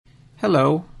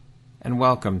Hello, and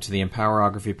welcome to the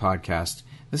Empowerography Podcast.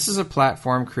 This is a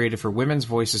platform created for women's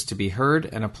voices to be heard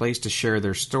and a place to share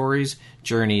their stories,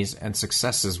 journeys, and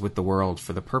successes with the world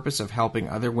for the purpose of helping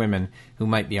other women who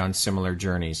might be on similar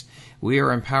journeys. We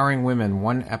are empowering women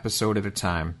one episode at a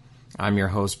time. I'm your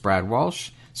host, Brad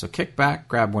Walsh, so kick back,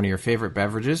 grab one of your favorite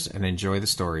beverages, and enjoy the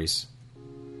stories.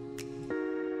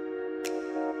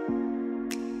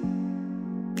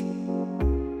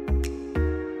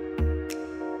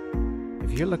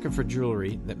 If you're looking for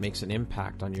jewelry that makes an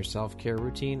impact on your self-care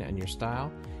routine and your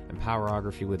style,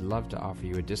 Empowerography would love to offer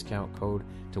you a discount code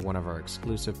to one of our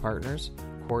exclusive partners,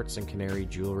 Quartz and Canary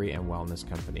Jewelry and Wellness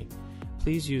Company.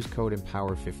 Please use code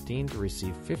EMPOWER15 to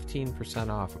receive 15%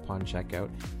 off upon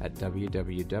checkout at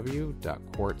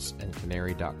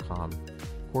www.quartzandcanary.com.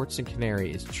 Quartz and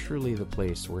Canary is truly the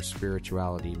place where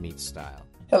spirituality meets style.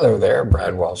 Hello there,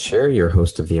 Brad Walsh here, your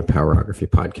host of the Empowerography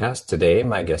Podcast. Today,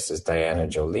 my guest is Diana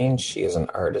Jolene. She is an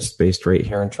artist based right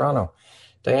here in Toronto.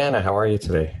 Diana, how are you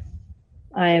today?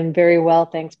 I am very well,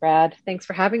 thanks, Brad. Thanks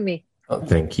for having me. Well,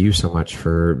 thank you so much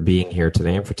for being here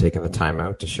today and for taking the time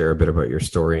out to share a bit about your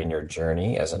story and your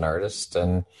journey as an artist.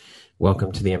 And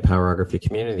welcome to the Empowerography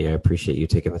community. I appreciate you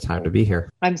taking the time to be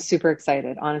here. I'm super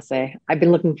excited, honestly. I've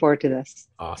been looking forward to this.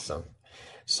 Awesome.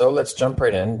 So let's jump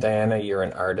right in. Diana, you're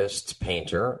an artist,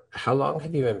 painter. How long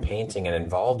have you been painting and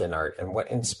involved in art, and what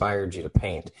inspired you to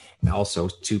paint? And also,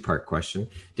 two-part question.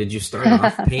 Did you start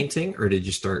off painting or did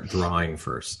you start drawing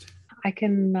first? I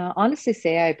can honestly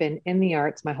say I've been in the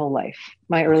arts my whole life.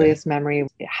 My earliest memory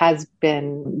has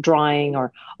been drawing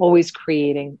or always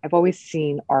creating. I've always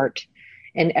seen art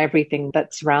in everything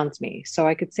that surrounds me. So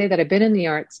I could say that I've been in the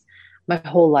arts my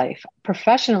whole life.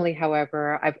 Professionally,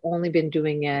 however, I've only been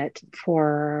doing it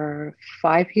for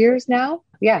 5 years now.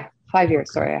 Yeah, 5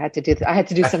 years. Sorry, I had to do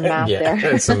some math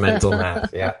there. Some mental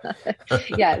math. Yeah.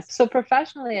 Yeah. So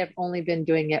professionally, I've only been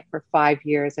doing it for 5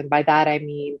 years, and by that I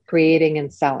mean creating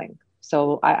and selling.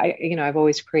 So I've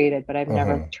always created, but I've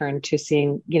never turned to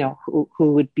seeing, who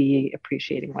would be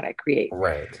appreciating what I create.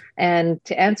 Right. And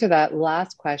to answer that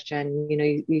last question,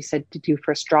 you said, did you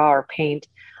first draw or paint?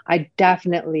 I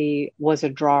definitely was a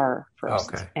drawer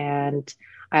first. Okay. And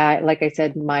like I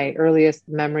said, my earliest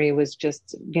memory was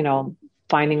just,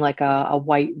 finding like a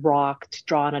white rock to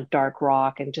draw on a dark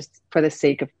rock, and just for the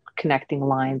sake of connecting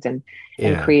lines and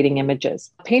creating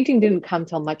images. Painting didn't come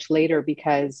till much later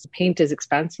because paint is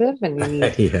expensive and you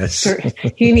need,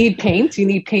 you need paint, you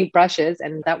need paint brushes,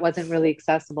 and that wasn't really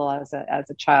accessible as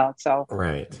a child. So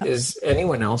right. Is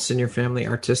anyone else in your family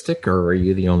artistic, or are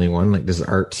you the only one? Like, does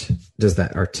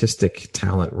that artistic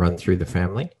talent run through the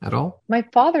family at all? My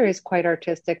father is quite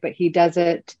artistic, but he does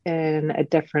it in a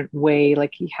different way.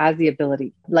 Like, he has the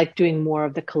ability, like doing more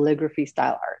of the calligraphy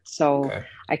style art. So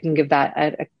I can give that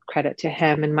a credit to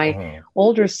him. And my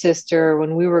older sister,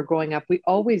 when we were growing up, we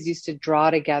always used to draw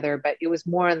together, but it was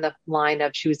more in the line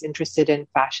of, she was interested in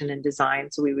fashion and design.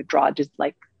 So we would draw just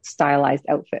like stylized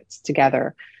outfits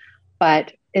together.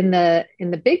 But in the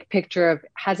big picture of,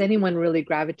 has anyone really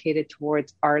gravitated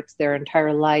towards arts their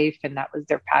entire life, and that was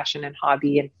their passion and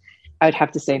hobby? And I would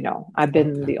have to say no. I've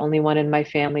been the only one in my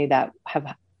family that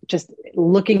have, just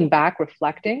looking back,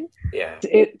 reflecting. Yeah,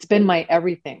 it's been my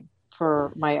everything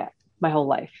for my whole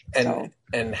life. And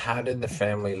how did the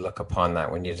family look upon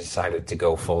that when you decided to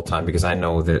go full time? Because I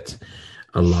know that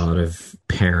a lot of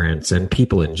parents and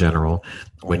people in general,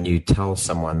 when you tell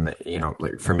someone that,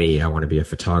 like for me, I want to be a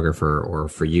photographer, or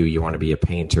for you, you want to be a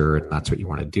painter, and that's what you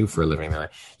want to do for a living, they're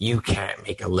like, you can't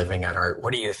make a living at art.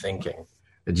 What are you thinking?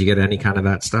 Did you get any kind of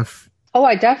that stuff? Oh,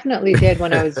 I definitely did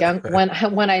when I was young.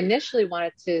 When I initially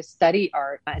wanted to study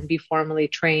art and be formally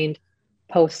trained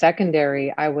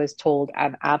post-secondary, I was told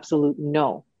an absolute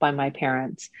no by my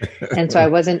parents. And so I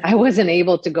wasn't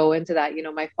able to go into that.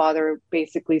 My father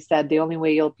basically said, the only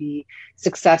way you'll be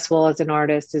successful as an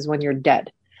artist is when you're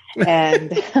dead.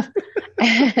 And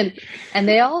and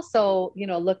they also,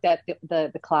 looked at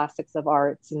the classics of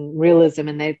arts and realism,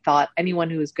 and they thought anyone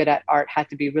who was good at art had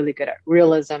to be really good at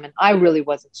realism. And I really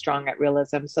wasn't strong at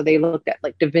realism. So they looked at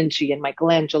like Da Vinci and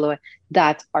Michelangelo, and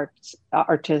that's artists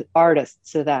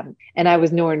to them. And I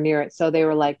was nowhere near it. So they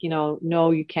were like,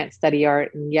 no, you can't study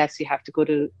art. And yes, you have to go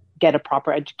to get a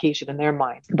proper education in their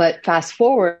mind. But fast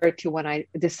forward to when I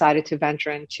decided to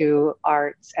venture into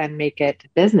arts and make it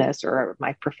business or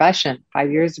my profession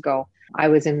 5 years ago. I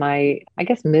was in my, I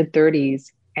guess,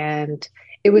 mid-30s, and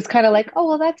it was kind of like, oh,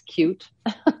 well, that's cute.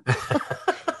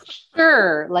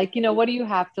 Sure. Like, what do you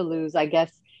have to lose? I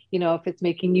guess, if it's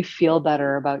making you feel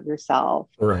better about yourself.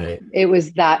 Right. It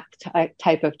was that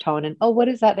type of tone. And, oh, what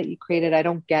is that you created? I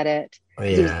don't get it.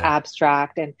 because it was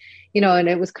abstract, and and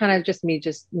it was kind of just me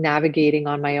just navigating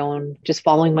on my own, just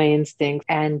following my instincts,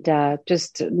 and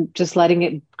just letting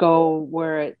it go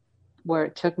where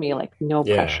it took me, like no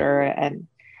pressure. And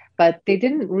but they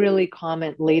didn't really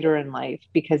comment later in life,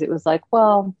 because it was like,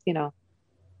 well,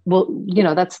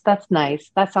 that's nice.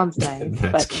 That sounds nice.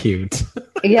 That's cute.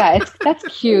 Yeah,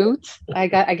 that's cute. I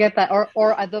get that.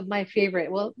 My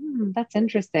favorite. Well, that's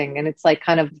interesting, and it's like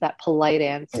kind of that polite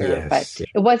answer. Yes, but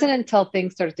it wasn't until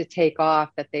things started to take off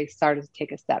that they started to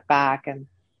take a step back and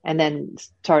then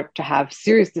start to have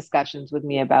serious discussions with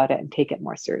me about it and take it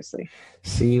more seriously.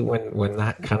 See, when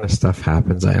that kind of stuff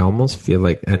happens, I almost feel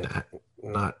like, and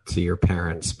not to your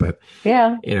parents, but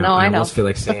I almost feel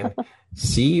like saying,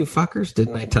 "See, you fuckers,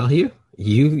 didn't I tell you?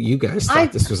 You guys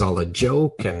thought this was all a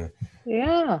joke." And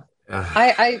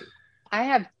I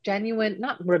have genuine,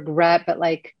 not regret, but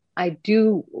like I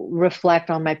do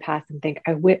reflect on my past and think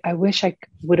I wish I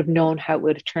would have known how it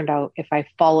would have turned out if I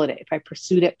followed it, if I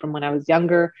pursued it from when I was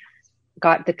younger,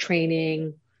 got the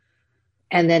training,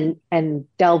 and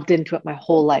delved into it my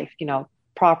whole life,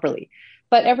 properly.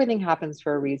 But everything happens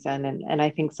for a reason, and I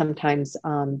think sometimes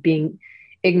being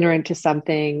ignorant to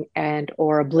something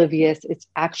or oblivious, it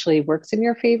actually works in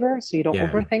your favor, so you don't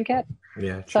overthink it.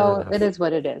 Yeah. So it is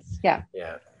what it is. Yeah.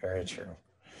 Yeah, very true.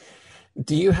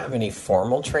 Do you have any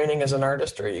formal training as an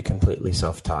artist, or are you completely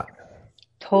self-taught?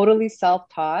 Totally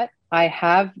self-taught. I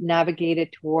have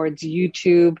navigated towards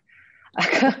YouTube,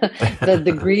 the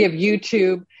degree of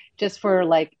YouTube, just for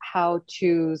like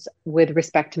how-tos with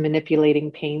respect to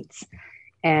manipulating paints.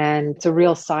 And it's a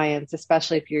real science,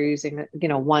 especially if you're using,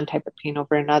 one type of paint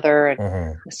over another.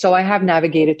 And so I have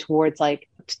navigated towards like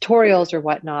tutorials or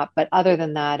whatnot. But other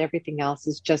than that, everything else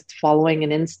is just following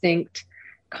an instinct,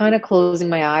 kind of closing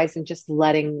my eyes and just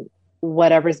letting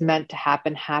whatever's meant to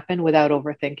happen without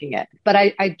overthinking it. But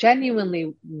I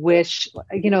genuinely wish,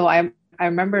 I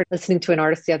remember listening to an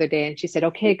artist the other day, and she said,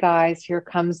 "Okay, guys, here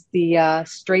comes the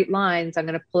straight lines. I'm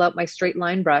going to pull out my straight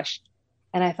line brush."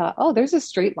 And I thought, oh, there's a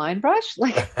straight line brush?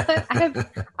 Like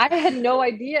I had no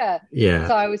idea. Yeah.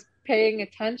 So I was paying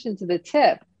attention to the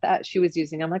tip that she was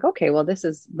using. I'm like, okay, well, this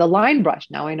is the line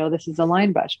brush. Now I know this is a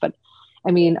line brush. But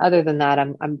I mean, other than that,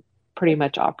 I'm pretty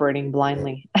much operating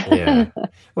blindly. Yeah.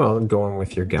 Well, going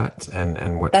with your gut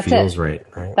and what feels right?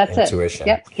 That's Intuition. It.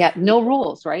 Yep. Yeah. No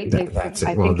rules, right? That's it.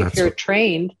 I think if you're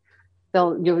trained,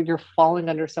 you're falling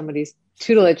under somebody's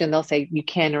tutelage, and they'll say you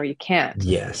can or you can't.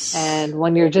 Yes. And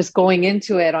when you're just going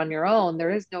into it on your own,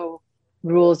 there is no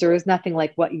rules. There is nothing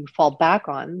like what you fall back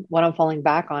on. What I'm falling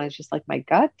back on is just like my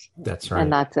gut. That's right.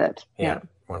 And that's it. Yeah.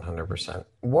 100%.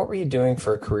 What were you doing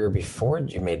for a career before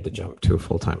you made the jump to a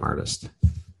full-time artist?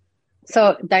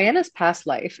 So Diana's past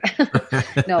life,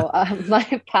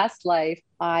 my past life,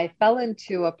 I fell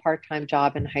into a part-time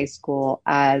job in high school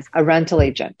as a rental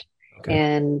agent.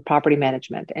 In property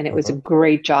management. And it was a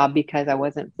great job because I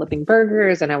wasn't flipping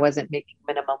burgers and I wasn't making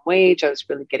minimum wage. I was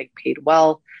really getting paid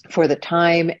well for the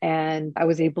time. And I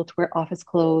was able to wear office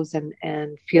clothes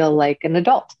and feel like an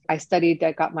adult. I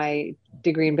got my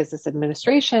degree in business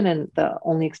administration, and the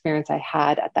only experience I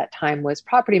had at that time was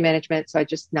property management. So I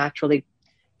just naturally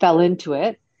fell into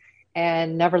it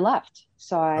and never left.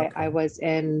 So I was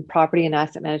in property and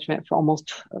asset management for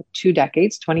almost 2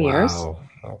 decades, 20 years.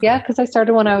 Okay. Yeah, because I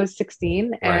started when I was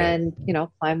 16 and,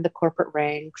 climbed the corporate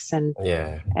ranks and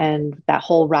that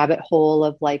whole rabbit hole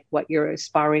of like what you're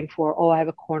aspiring for. Oh, I have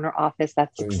a corner office.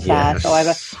 That's success. Yes. Oh,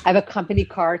 I have a company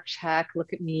car. Check.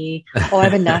 Look at me. Oh, I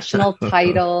have a national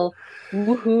title.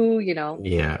 Woohoo.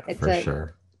 Yeah, it's for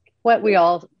sure. What we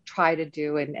all try to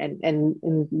do and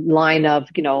in line of,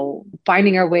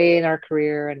 finding our way in our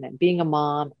career and then being a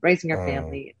mom, raising our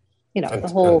family, the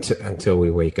whole until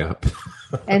we wake up,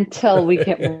 until we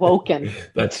get woken,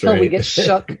 that's until right. we get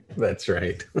shook. That's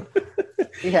right.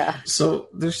 Yeah. So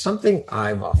there's something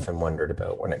I've often wondered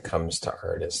about when it comes to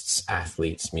artists,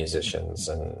 athletes, musicians,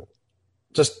 and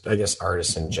just, I guess,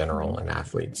 artists in general and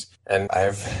athletes. And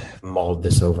I've mulled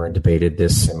this over and debated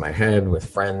this in my head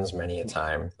with friends many a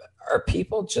time. Are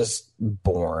people just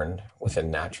born with a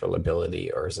natural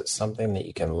ability, or is it something that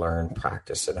you can learn,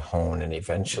 practice, and hone and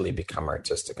eventually become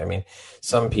artistic? I mean,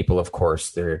 some people, of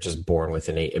course, they're just born with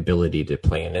innate ability to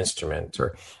play an instrument,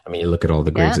 or, I mean, you look at all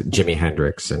the greats, Jimi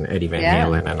Hendrix and Eddie Van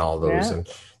Halen and all those. And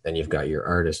then you've got your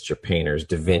artists, your painters,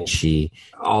 Da Vinci,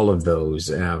 all of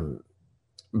those.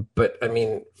 But I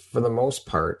mean, for the most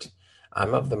part,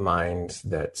 I'm of the mind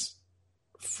that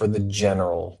for the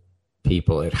general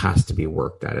people, it has to be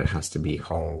worked at. It has to be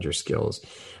honed, your skills.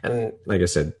 And like I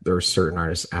said, there are certain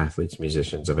artists, athletes,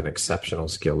 musicians of an exceptional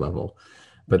skill level,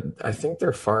 but I think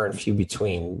they're far and few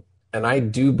between. And I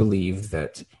do believe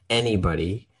that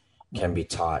anybody can be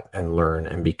taught and learn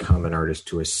and become an artist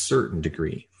to a certain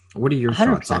degree. What are your 100%.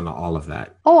 thoughts on all of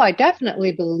that? Oh, I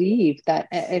definitely believe that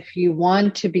if you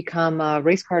want to become a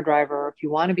race car driver, or if you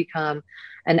want to become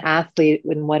an athlete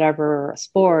in whatever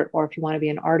sport, or if you want to be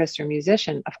an artist or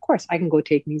musician, of course, I can go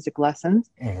take music lessons.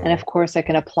 Mm-hmm. And of course, I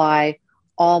can apply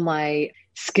all my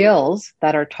skills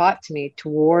that are taught to me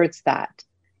towards that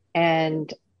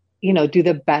and, do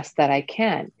the best that I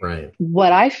can. Right.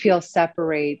 What I feel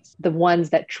separates the ones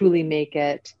that truly make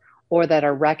it or that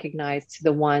are recognized to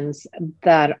the ones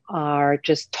that are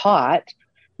just taught,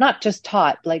 not just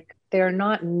taught, like they're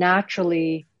not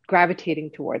naturally gravitating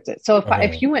towards it. So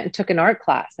if you went and took an art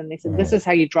class and they said, this is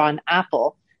how you draw an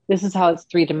apple, this is how it's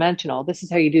 3-dimensional, this is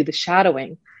how you do the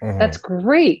shadowing, that's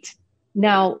great.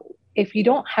 Now, if you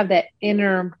don't have that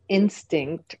inner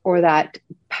instinct or that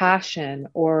passion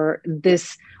or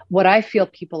this, what I feel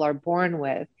people are born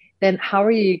with, then how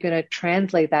are you going to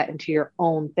translate that into your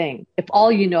own thing? If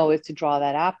all you know is to draw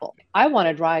that apple. I want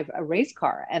to drive a race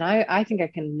car and I think I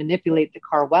can manipulate the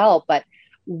car well, but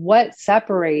what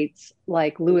separates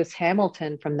like Lewis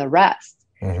Hamilton from the rest?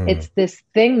 It's this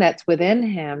thing that's within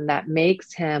him that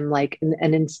makes him like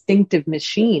an instinctive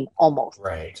machine almost.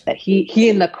 Right. That he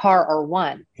and the car are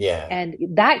one. Yeah. And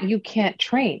that you can't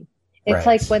train. It's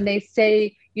like when they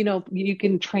say, you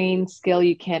can train skill,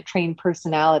 you can't train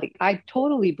personality. I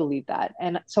totally believe that.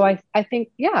 And so I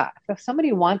think, if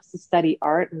somebody wants to study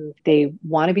art and they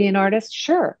want to be an artist,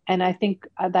 sure. And I think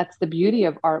that's the beauty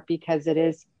of art because it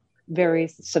is very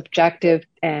subjective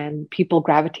and people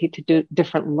gravitate to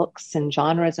different looks and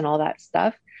genres and all that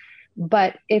stuff.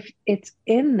 But if it's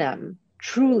in them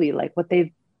truly, like what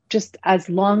they've just as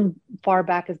far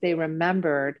back as they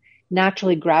remembered,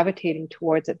 naturally gravitating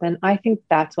towards it, then I think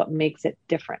that's what makes it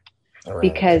different. Right.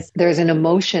 Because there's an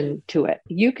emotion to it.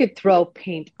 You could throw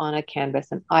paint on a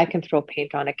canvas and I can throw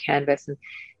paint on a canvas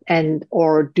and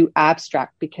or do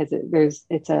abstract because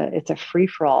it's a free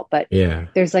for all, but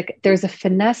there's a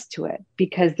finesse to it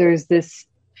because there's this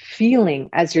feeling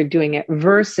as you're doing it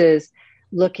versus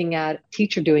looking at a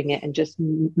teacher doing it and just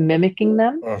mimicking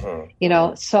them,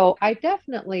 So I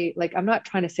definitely I'm not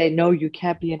trying to say, no, you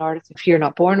can't be an artist if you're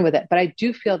not born with it, but I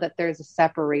do feel that there's a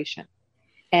separation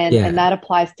and that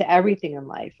applies to everything in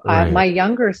life. Right. My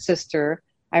younger sister,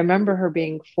 I remember her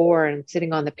being 4 and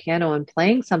sitting on the piano and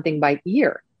playing something by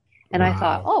ear. And I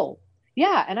thought,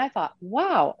 and I thought,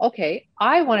 wow, okay,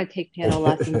 I want to take piano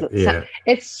lessons.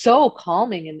 It's so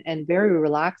calming and very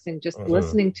relaxing just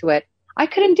listening to it. I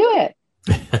couldn't do it.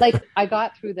 I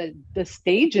got through the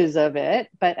stages of it,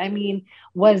 but I mean,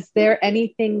 was there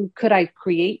anything, could I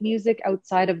create music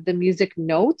outside of the music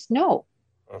notes? No,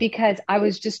 because I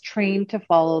was just trained to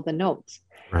follow the notes.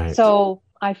 Right. So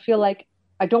I feel like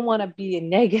I don't want to be a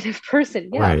negative person.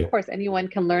 Yeah, right. Of course, anyone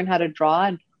can learn how to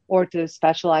draw or to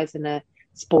specialize in a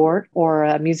sport or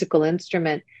a musical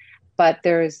instrument, but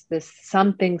there's this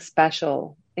something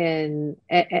special and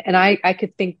I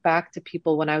could think back to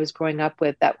people when I was growing up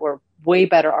with that were way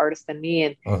better artists than me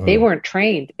and they weren't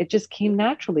trained. It just came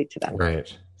naturally to them.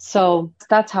 Right. So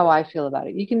that's how I feel about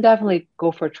it. You can definitely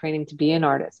go for training to be an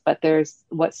artist, but there's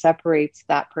what separates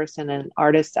that person and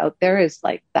artists out there is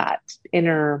like that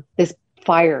inner, this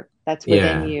fire that's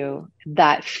within you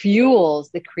that fuels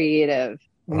the creative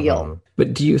wheel.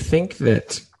 But do you think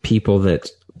that people that,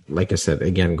 like I said,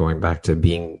 again, going back to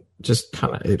being just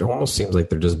kind of, it almost seems like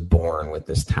they're just born with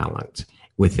this talent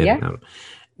within them.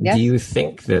 Yes. Do you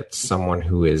think that someone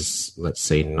who is, let's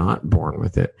say, not born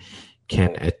with it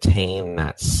can attain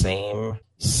that same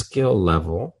skill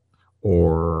level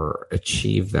or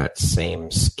achieve that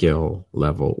same skill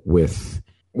level with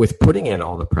putting in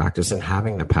all the practice and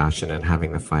having the passion and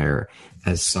having the fire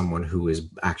as someone who is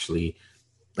actually,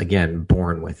 again,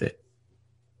 born with it?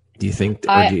 Do you think,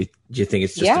 or do you think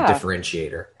it's just a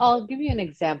differentiator? I'll give you an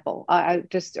example. I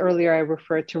just earlier I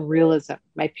referred to realism.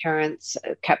 My parents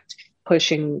kept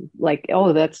pushing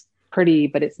that's pretty,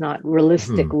 but it's not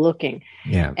realistic looking.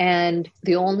 Yeah. And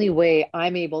the only way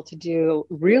I'm able to do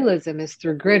realism is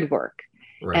through grid work.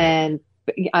 Right. And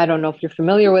I don't know if you're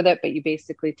familiar with it, but you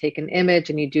basically take an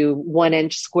image and you do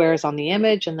 1-inch squares on the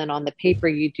image. And then on the paper,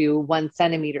 you do 1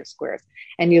 centimeter squares.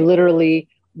 And you literally,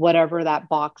 whatever that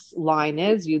box line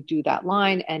is, you do that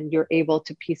line and you're able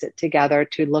to piece it together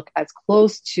to look as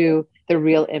close to the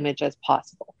real image as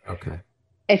possible. Okay.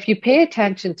 If you pay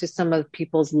attention to some of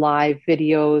people's live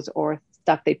videos or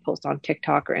stuff they post on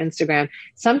TikTok or Instagram,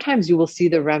 sometimes you will see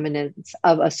the remnants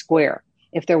of a square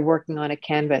if they're working on a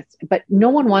canvas, but no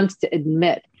one wants to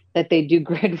admit that they do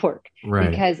grid work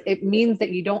because it means that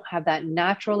you don't have that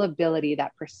natural ability,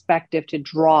 that perspective to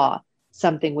draw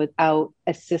something without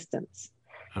assistance.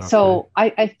 Okay. So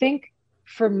I think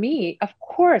for me, of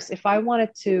course, if I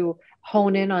wanted to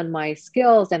hone in on my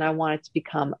skills and I wanted to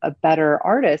become a better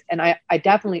artist, and I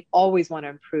definitely always want to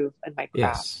improve in my craft.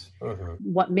 Yes. Mm-hmm.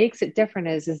 What makes it different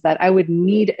is that I would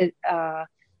need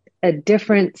a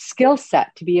different skill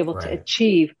set to be able to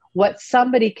achieve what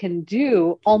somebody can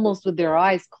do almost with their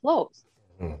eyes closed.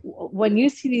 Mm-hmm. When you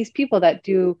see these people that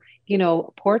do,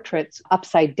 portraits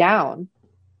upside down,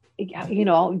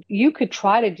 you could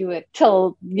try to do it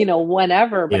till,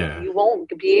 whenever, but you won't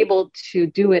be able to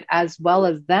do it as well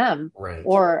as them. Right.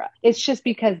 Or it's just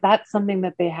because that's something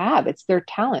that they have. It's their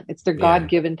talent. It's their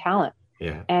God-given talent.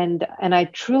 Yeah. And I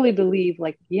truly believe,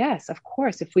 yes, of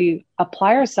course, if we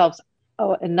apply ourselves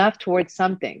enough towards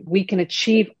something, we can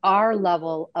achieve our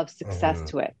level of success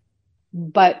to it.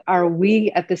 But are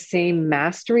we at the same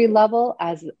mastery level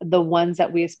as the ones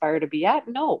that we aspire to be at?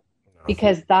 No,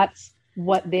 because that's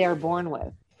what they are born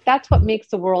with. That's what makes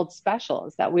the world special,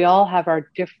 is that we all have our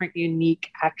different unique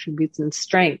attributes and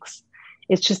strengths.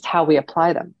 It's just how we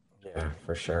apply them. Yeah,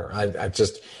 for sure.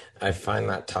 I find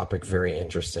that topic very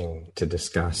interesting to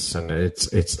discuss, and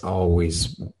it's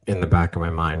always in the back of my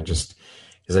mind, just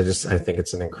because I think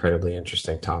it's an incredibly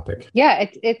interesting topic. Yeah,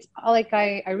 it's like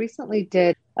I recently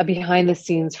did a behind the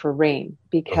scenes for Rain,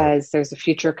 because there's a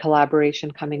future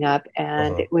collaboration coming up,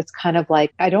 and it was kind of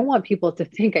like, I don't want people to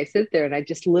think I sit there and I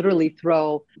just literally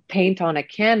throw paint on a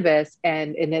canvas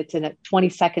and it's in a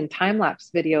 20-second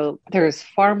time-lapse video. There's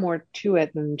far more to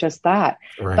it than just that.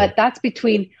 Right. But that's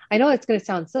between, I know it's going to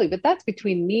sound silly, but that's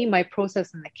between me, my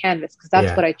process, and the canvas, because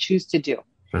that's what I choose to do.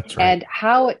 That's right. And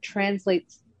how it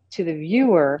translates to the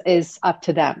viewer is up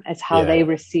to them, as how they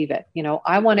receive it.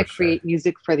 I want to create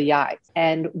music for the eyes,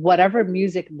 and whatever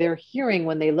music they're hearing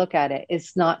when they look at it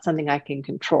is not something I can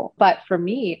control. But for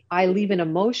me, I leave an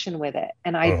emotion with it,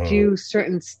 and I do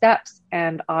certain steps,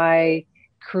 and I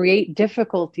create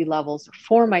difficulty levels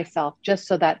for myself just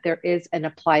so that there is an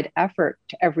applied effort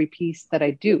to every piece that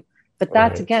I do. But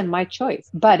that's, again, my choice.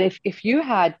 But if you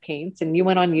had paints and you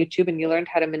went on YouTube and you learned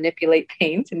how to manipulate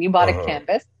paints and you bought a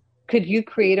canvas, could you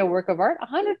create a work of art?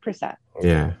 100%.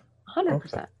 Yeah.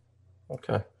 100%.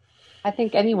 Okay. I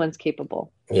think anyone's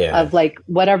capable of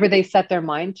whatever they set their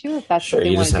mind to. If that's what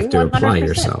they want to do, you just have to apply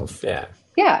yourself. Yeah.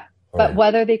 Yeah. But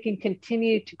whether they can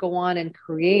continue to go on and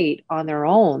create on their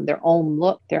own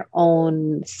look, their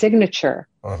own signature,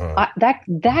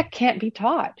 that can't be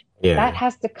taught. Yeah. That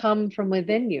has to come from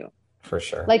within you. For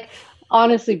sure.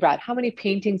 Honestly, Brad, how many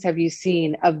paintings have you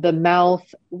seen of the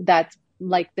mouth that's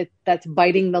that's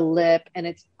biting the lip, and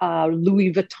it's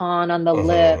Louis Vuitton on the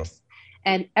lips,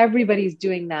 and everybody's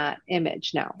doing that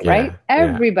image now, right?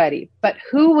 Everybody. But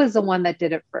who was the one that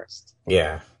did it first?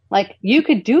 Yeah. You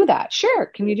could do that. Sure.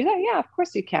 Can you do that? Yeah, of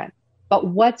course you can. But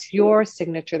what's your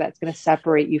signature that's going to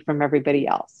separate you from everybody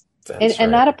else?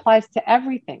 And that applies to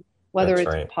everything, whether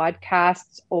it's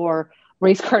podcasts or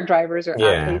race car drivers or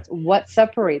athletes. What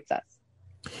separates us?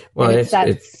 Well, it's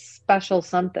that special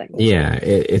something. Yeah,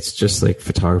 it's just like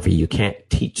photography. You can't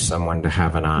teach someone to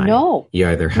have an eye. No. You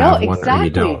either have one or you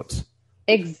don't.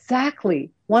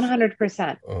 Exactly.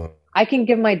 100%. I can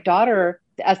give my daughter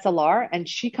the SLR and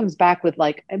she comes back with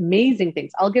amazing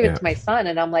things. I'll give it to my son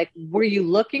and I'm like, were you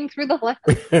looking through the lens?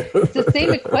 It's the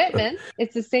same equipment.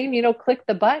 It's the same, click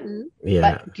the button. Yeah.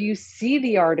 But do you see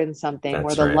the art in something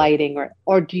or the lighting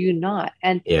or do you not?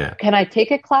 And can I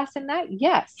take a class in that?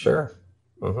 Yes. Sure.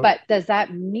 But does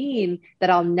that mean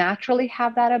that I'll naturally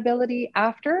have that ability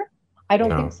after? I don't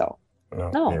think so.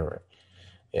 No. You're right.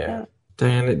 Yeah.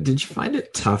 Diana, did you find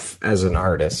it tough as an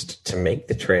artist to make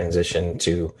the transition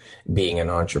to being an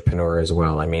entrepreneur as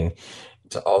well? I mean,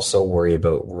 to also worry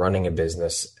about running a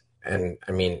business. And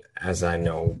I mean, as I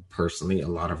know personally, a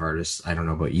lot of artists, I don't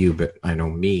know about you, but I know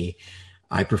me,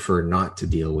 I prefer not to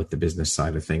deal with the business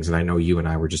side of things. And I know you and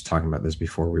I were just talking about this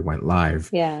before we went live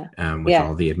with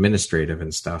all the administrative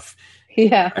and stuff.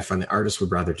 Yeah. I find the artists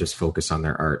would rather just focus on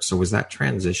their art. So was that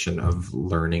transition of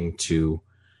learning to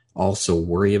also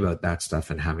worry about that stuff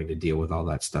and having to deal with all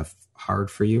that stuff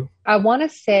hard for you? I want to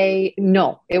say,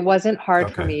 no, it wasn't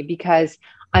hard for me because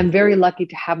I'm very lucky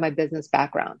to have my business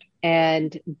background.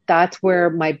 And that's where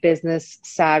my business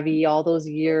savvy, all those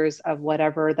years of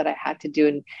whatever that I had to do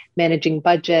in managing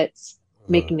budgets,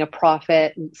 making a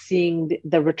profit, seeing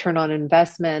the return on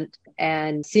investment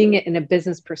and seeing it in a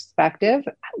business perspective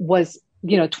was,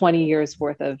 20 years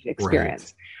worth of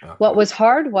experience. Right. What was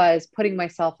hard was putting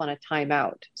myself on a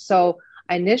timeout. So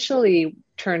I initially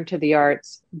turned to the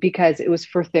arts because it was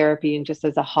for therapy and just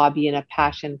as a hobby and a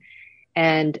passion.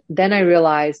 And then I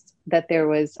realized that there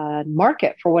was a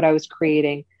market for what I was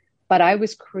creating, but I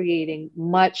was creating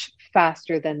much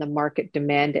faster than the market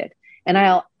demanded. And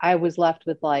I was left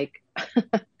with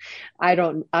I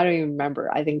don't even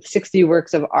remember. I think 60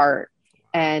 works of art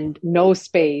and no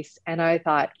space. And I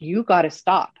thought, you got to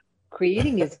stop.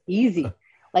 Creating is easy.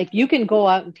 Like you can go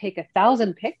out and take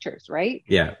 1,000 pictures, right?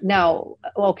 Yeah. Now,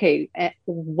 okay,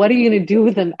 what are you going to do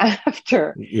with them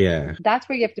after? Yeah. That's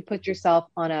where you have to put yourself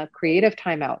on a creative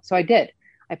timeout. So I did.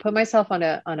 I put myself on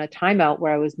a timeout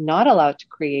where I was not allowed to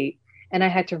create, and I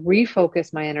had to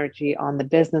refocus my energy on the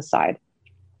business side.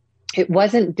 It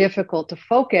wasn't difficult to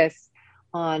focus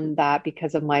on that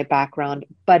because of my background,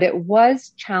 but it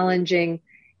was challenging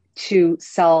to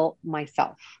sell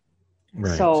myself.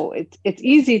 Right. So it's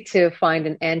easy to find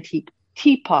an antique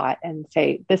teapot and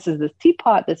say, this is this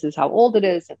teapot, this is how old it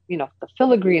is, you know, the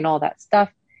filigree and all that stuff,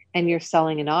 and you're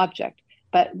selling an object.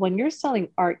 But when you're selling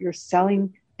art, you're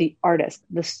selling the artist,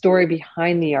 the story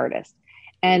behind the artist.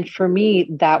 And for me,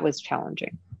 that was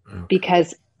challenging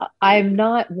because I'm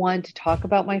not one to talk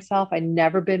about myself. I've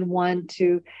never been one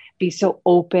to be so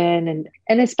open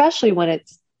and especially when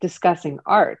it's discussing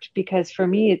art, because for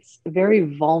me, it's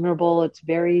very vulnerable. It's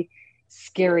very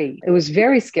scary. It was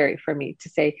very scary for me to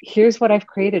say, here's what I've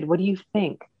created. What do you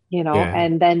think? You know,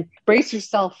 and then brace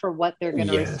yourself for what they're going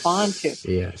to respond to.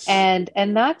 Yes. And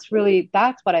that's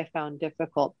what I found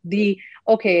difficult.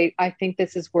 Okay, I think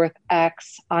this is worth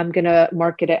X. I'm going to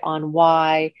market it on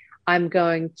Y. I'm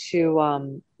going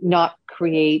to not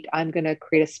create. I'm going to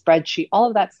create a spreadsheet. All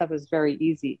of that stuff is very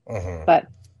easy. But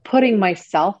putting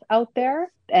myself out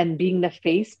there and being the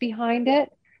face behind it,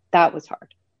 that was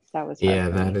hard. Yeah,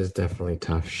 that is definitely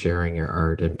tough, sharing your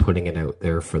art and putting it out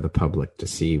there for the public to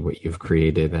see what you've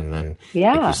created. And then,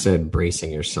 like you said,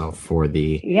 bracing yourself for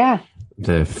the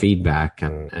feedback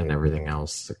and everything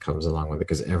else that comes along with it,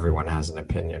 because everyone has an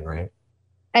opinion, right?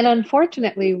 And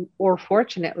unfortunately, or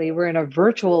fortunately, we're in a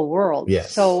virtual world.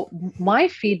 Yes. So my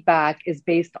feedback is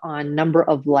based on number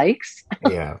of likes.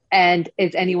 Yeah. And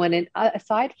is anyone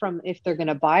aside from if they're going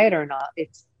to buy it or not,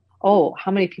 it's, how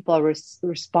many people have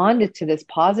responded to this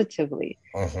positively?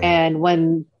 And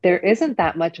when there isn't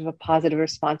that much of a positive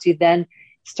response, you then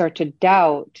start to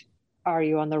doubt, are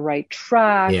you on the right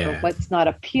track or what's not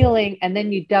appealing? And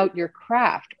then you doubt your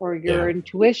craft or your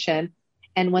intuition.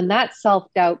 And when that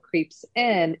self-doubt creeps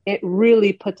in, it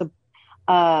really puts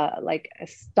a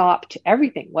stop to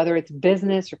everything, whether it's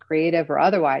business or creative or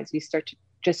otherwise. You start to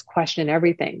just question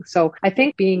everything. So I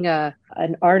think being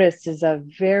an artist is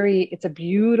it's a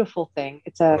beautiful thing.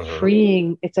 It's a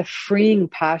freeing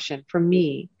passion for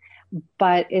me,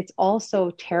 but it's also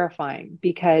terrifying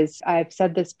because I've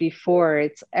said this before.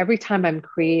 It's every time I'm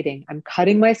creating, I'm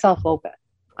cutting myself open.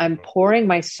 I'm pouring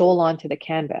my soul onto the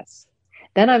canvas.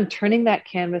 Then I'm turning that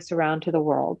canvas around to the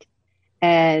world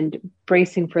and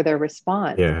bracing for their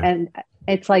response. Yeah. And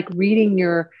it's like reading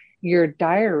your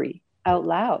diary out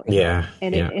loud. Yeah.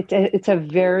 And it's a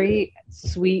very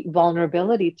sweet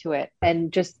vulnerability to it.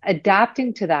 And just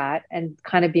adapting to that and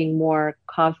kind of being more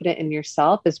confident in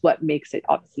yourself is what makes it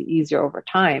obviously easier over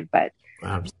time. But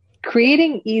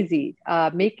creating easy,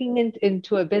 making it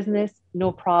into a business,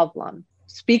 no problem.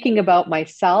 Speaking about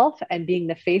myself and being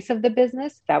the face of the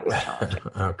business, that was challenging.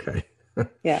 Okay.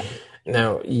 Yeah.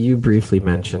 Now, you briefly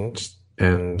mentioned,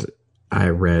 and I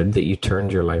read that you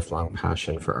turned your lifelong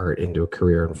passion for art into a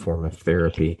career and form of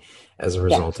therapy as a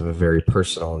result of a very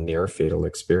personal near-fatal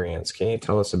experience. Can you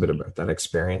tell us a bit about that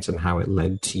experience and how it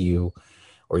led to you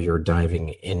or your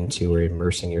diving into or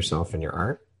immersing yourself in your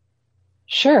art?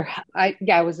 Sure.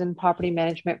 I was in property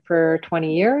management for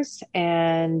 20 years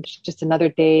and just another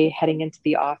day heading into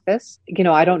the office. You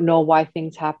know, I don't know why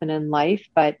things happen in life,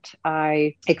 but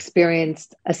I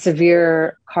experienced a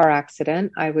severe car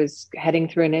accident. I was heading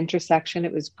through an intersection.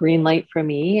 It was green light for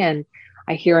me and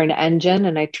I hear an engine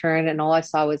and I turn and all I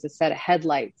saw was a set of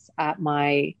headlights at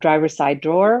my driver's side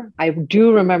door. I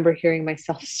do remember hearing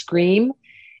myself scream.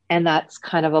 And that's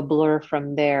kind of a blur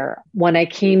from there. When I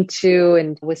came to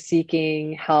and was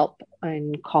seeking help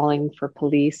and calling for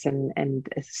police and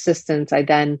assistance, I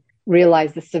then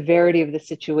realized the severity of the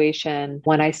situation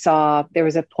when I saw there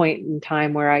was a point in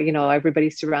time where everybody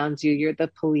surrounds you. You're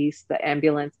the police, the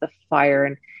ambulance, the fire.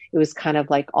 And it was kind of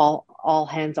like all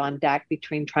hands on deck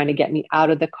between trying to get me out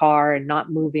of the car and not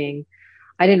moving.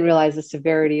 I didn't realize the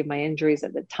severity of my injuries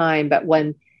at the time, but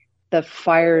when the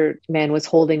fireman was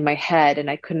holding my head and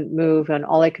I couldn't move and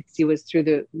all I could see was through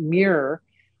the mirror,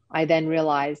 I then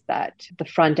realized that the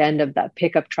front end of that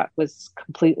pickup truck was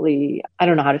completely, I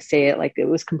don't know how to say it, like it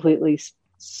was completely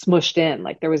smushed in,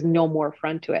 like there was no more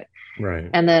front to it. Right.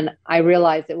 And then I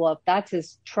realized that, well, if that's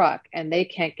his truck and they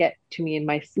can't get to me in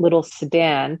my little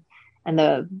sedan and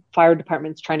the fire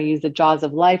department's trying to use the jaws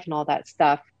of life and all that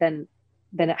stuff, then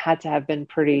then it had to have been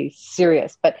pretty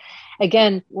serious. But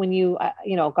again, when you,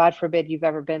 God forbid you've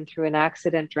ever been through an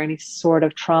accident or any sort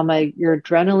of trauma, your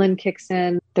adrenaline kicks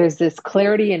in. There's this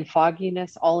clarity and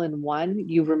fogginess all in one.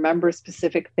 You remember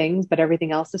specific things, but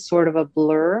everything else is sort of a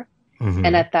blur. Mm-hmm.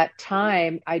 And at that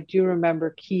time, I do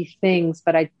remember key things,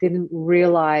 but I didn't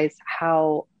realize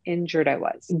how injured I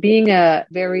was. Being a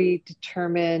very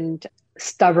determined,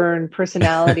 stubborn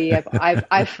personality,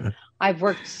 I've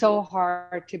worked so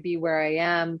hard to be where I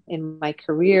am in my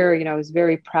career. I was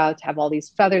very proud to have all these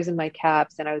feathers in my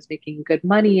caps, and I was making good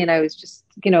money, and I was just,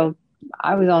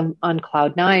 I was on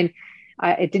cloud nine.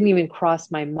 It didn't even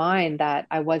cross my mind that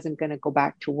I wasn't going to go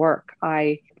back to work.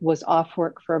 I was off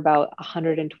work for about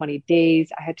 120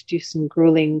 days. I had to do some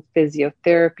grueling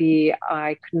physiotherapy.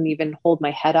 I couldn't even hold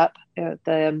my head up.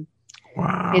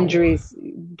 Wow.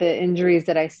 The injuries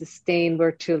that I sustained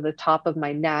were to the top of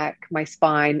my neck, my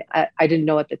spine. I didn't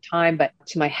know at the time, but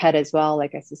to my head as well.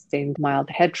 Like, I sustained mild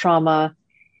head trauma.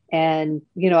 And,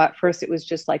 at first it was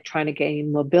just like trying to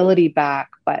gain mobility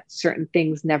back, but certain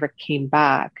things never came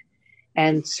back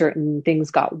and certain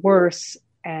things got worse.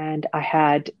 And I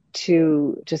had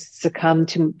to just succumb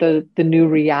to the new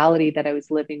reality that I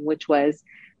was living, which was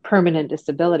permanent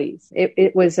disabilities.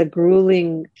 It was a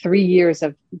grueling 3 years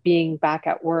of being back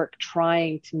at work,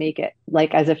 trying to make it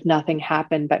like as if nothing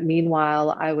happened. But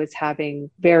meanwhile, I was having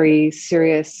very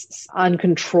serious,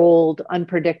 uncontrolled,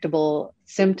 unpredictable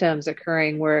symptoms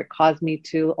occurring where it caused me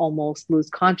to almost lose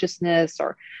consciousness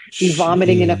or be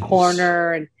vomiting in a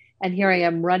corner. And here I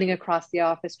am running across the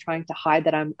office trying to hide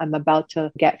that I'm about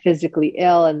to get physically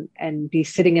ill and be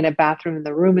sitting in a bathroom and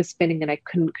the room is spinning and I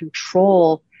couldn't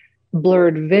control.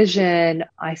 Blurred vision.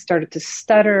 I started to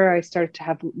stutter. I started to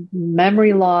have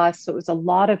memory loss. So it was a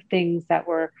lot of things that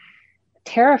were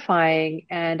terrifying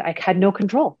and I had no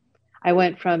control. I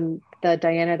went from the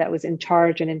Diana that was in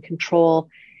charge and in control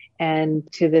and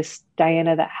to this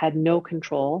Diana that had no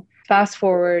control. Fast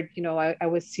forward, I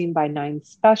was seen by 9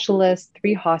 specialists,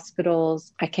 3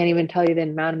 hospitals. I can't even tell you the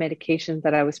amount of medications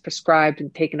that I was prescribed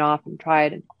and taken off and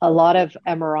tried. And a lot of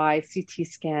MRI, CT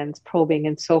scans, probing,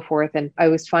 and so forth. And I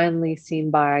was finally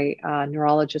seen by a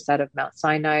neurologist out of Mount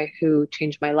Sinai who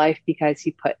changed my life because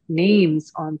he put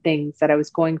names on things that I was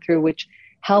going through, which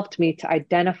helped me to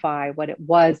identify what it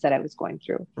was that I was going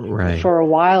through. Right. For a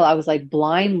while, I was like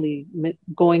blindly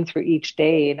going through each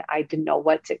day and I didn't know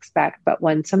what to expect. But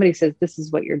when somebody says, this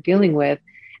is what you're dealing with,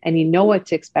 and you know what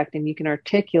to expect and you can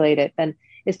articulate it, then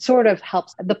it sort of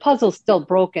helps. The puzzle's still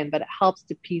broken, but it helps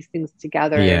to piece things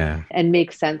together and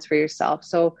make sense for yourself.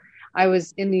 So I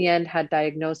was, in the end, had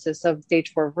diagnosis of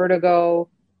stage 4 vertigo,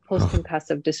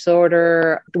 post-concussive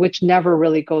disorder, which never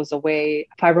really goes away,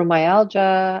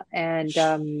 fibromyalgia,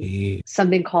 and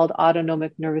something called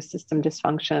autonomic nervous system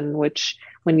dysfunction, which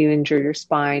when you injure your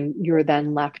spine, you're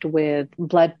then left with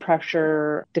blood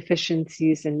pressure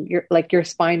deficiencies, and your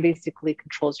spine basically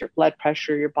controls your blood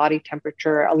pressure, your body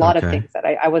temperature, a lot of things that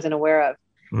I wasn't aware of.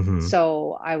 Mm-hmm.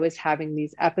 So I was having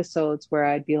these episodes where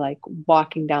I'd be like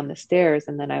walking down the stairs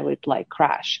and then I would like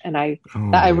crash. And I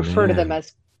refer to them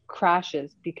as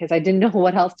crashes because I didn't know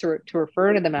what else to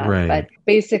refer to them as. Right. But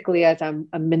basically, as I'm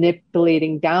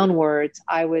manipulating downwards,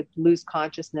 I would lose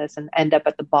consciousness and end up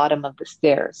at the bottom of the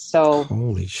stairs. So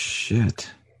holy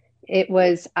shit. It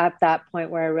was at that point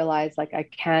where I realized like I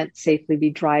can't safely be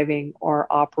driving or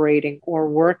operating or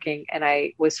working. And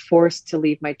I was forced to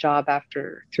leave my job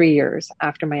after 3 years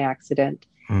after my accident.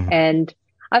 Mm-hmm. And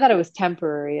I thought it was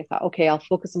temporary. I thought, okay, I'll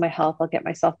focus on my health. I'll get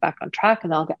myself back on track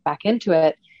and I'll get back into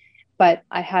it. But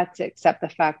I had to accept the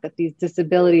fact that these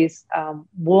disabilities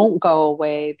won't go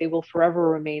away. They will forever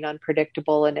remain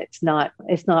unpredictable. And it's not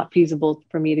feasible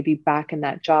for me to be back in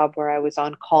that job where I was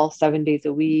on call 7 days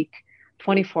a week,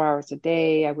 24 hours a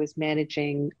day. I was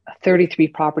managing 33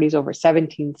 properties over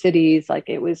 17 cities. Like,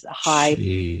 it was a high,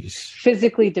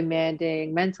 physically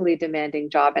demanding, mentally demanding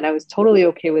job. And I was totally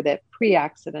okay with it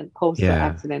pre-accident,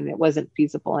 post-accident. It wasn't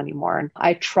feasible anymore. And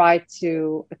I tried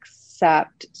to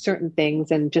accept certain things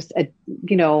and just,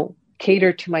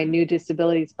 cater to my new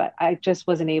disabilities, but I just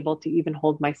wasn't able to even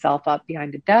hold myself up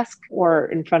behind a desk or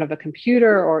in front of a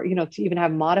computer or, to even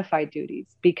have modified duties,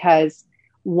 because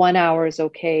 1 hour is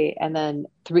okay. And then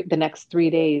the next 3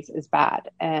 days is bad.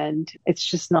 And it's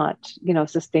just not,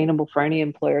 sustainable for any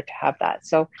employer to have that.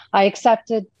 So I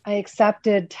accepted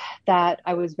that.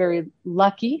 I was very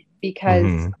lucky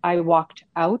because I walked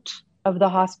out of the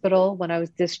hospital when I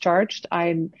was discharged.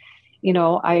 I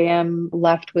am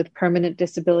left with permanent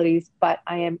disabilities, but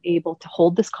I am able to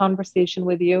hold this conversation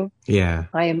with you. Yeah.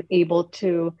 I am able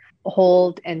to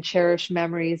hold and cherish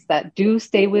memories that do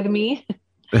stay with me.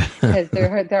 because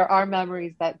there are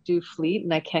memories that do fleet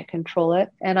and I can't control it.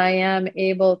 And I am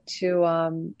able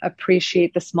to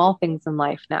appreciate the small things in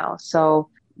life now. So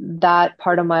that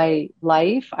part of my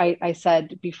life, I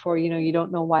said before, you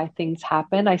don't know why things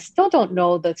happen. I still don't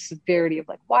know the severity of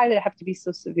like, why did it have to be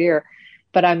so severe?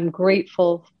 But I'm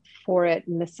grateful for it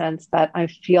in the sense that I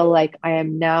feel like I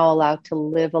am now allowed to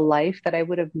live a life that I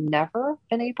would have never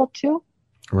been able to,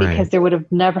 because there would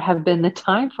have never have been the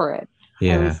time for it.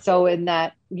 I was so in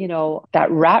that, that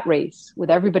rat race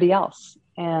with everybody else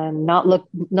and not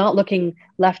looking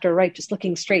left or right, just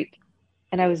looking straight.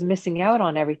 And I was missing out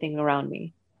on everything around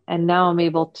me. And now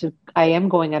I am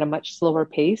going at a much slower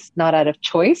pace, not out of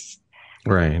choice.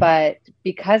 Right. But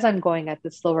because I'm going at the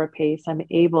slower pace, I'm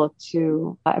able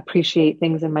to appreciate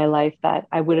things in my life that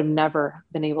I would have never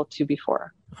been able to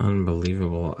before.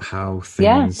 Unbelievable how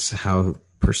how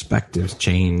perspectives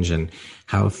change and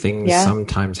how things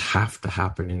sometimes have to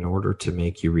happen in order to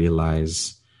make you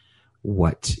realize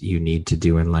what you need to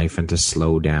do in life and to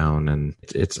slow down. And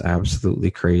it's absolutely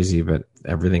crazy, but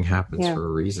everything happens for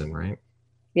a reason, right?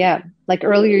 Yeah. Like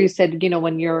earlier you said,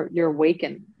 when you're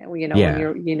awakened,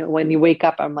 when you wake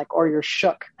up, I'm like, or you're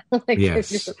shook. Like,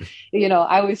 yes.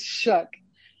 I was shook.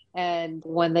 And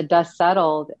when the dust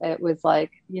settled, it was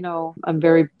like, I'm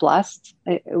very blessed.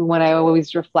 When I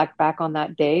always reflect back on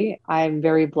that day, I'm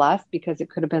very blessed because it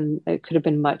could have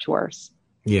been much worse.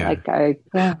 Yeah.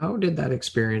 How did that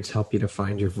experience help you to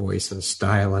find your voice and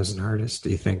style as an artist, do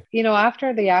you think?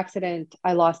 After the accident,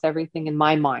 I lost everything in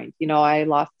my mind. I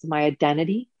lost my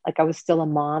identity. Like I was still a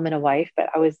mom and a wife, but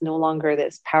I was no longer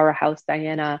this powerhouse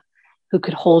Diana who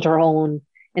could hold her own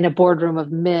in a boardroom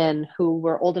of men who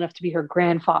were old enough to be her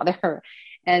grandfather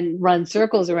and run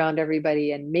circles around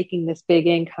everybody and making this big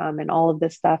income and all of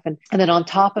this stuff. And then on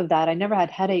top of that, I never had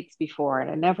headaches before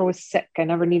and I never was sick. I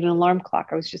never needed an alarm clock.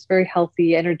 I was just very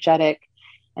healthy, energetic.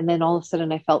 And then all of a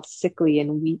sudden I felt sickly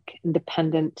and weak and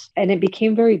dependent. And it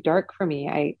became very dark for me.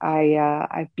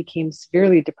 I became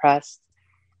severely depressed.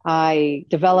 I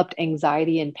developed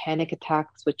anxiety and panic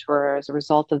attacks, which were as a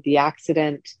result of the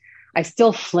accident. I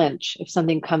still flinch if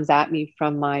something comes at me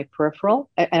from my peripheral,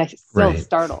 and I still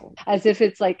startle as if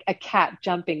it's like a cat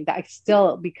jumping. That I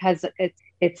still, because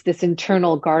it's this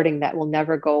internal guarding that will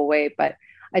never go away. But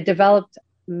I developed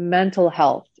mental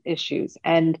health issues,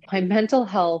 and my mental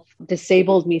health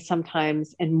disabled me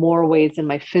sometimes in more ways than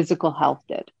my physical health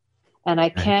did. And I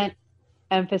can't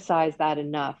emphasize that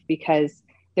enough, because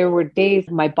there were days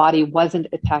my body wasn't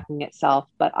attacking itself,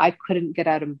 but I couldn't get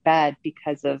out of bed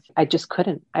because I just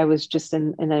couldn't. I was just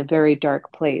in a very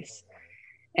dark place.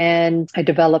 And I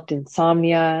developed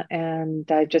insomnia, and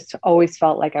I just always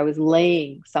felt like I was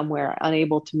laying somewhere,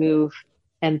 unable to move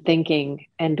and thinking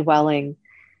and dwelling.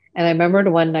 And I remembered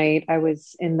one night I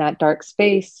was in that dark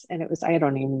space, and it was, I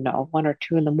don't even know, 1 or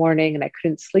 2 a.m, and I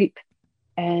couldn't sleep.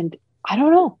 And I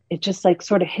don't know, it just like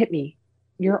sort of hit me,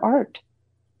 your art.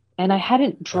 And I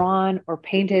hadn't drawn or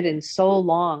painted in so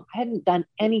long. I hadn't done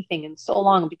anything in so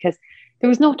long because there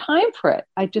was no time for it.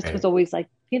 I just was always like,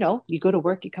 you go to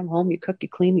work, you come home, you cook, you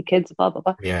clean the kids, blah, blah,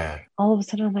 blah. Yeah. All of a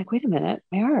sudden I'm like, wait a minute,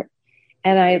 my art.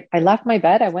 And I left my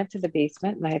bed. I went to the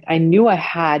basement, and I knew I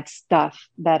had stuff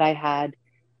that I had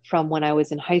from when I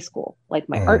was in high school, like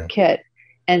my art kit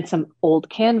and some old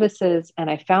canvases. And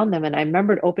I found them, and I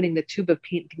remembered opening the tube of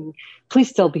paint thinking, please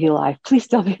still be alive. Please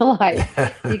still be alive.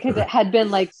 Because it had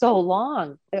been like so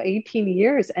long, 18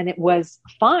 years, and it was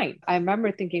fine. I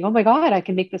remember thinking, oh my God, I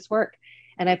can make this work.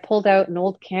 And I pulled out an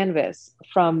old canvas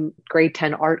from grade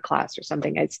 10 art class or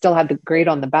something. I still had the grade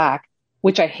on the back,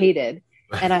 which I hated.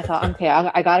 And I thought, okay,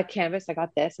 I got a canvas. I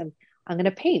got this, and I'm going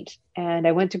to paint. And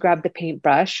I went to grab the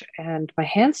paintbrush, and my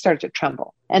hands started to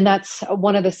tremble. And that's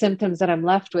one of the symptoms that I'm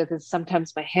left with, is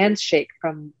sometimes my hands shake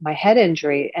from my head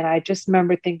injury. And I just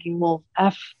remember thinking, well,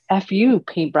 F you,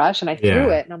 paintbrush. And I threw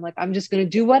it, and I'm like, I'm just going to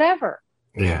do whatever.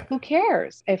 Yeah. Who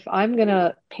cares? If I'm going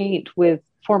to paint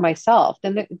for myself,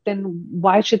 then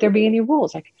why should there be any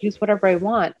rules? I could use whatever I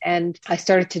want. And I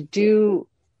started to do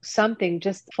something,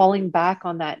 just falling back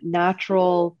on that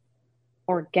natural,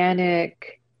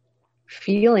 organic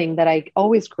feeling that I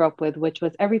always grew up with, which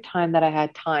was every time that I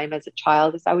had time as a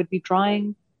child, is I would be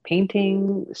drawing,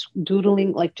 painting,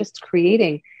 doodling, like just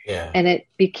creating. Yeah. And it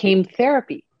became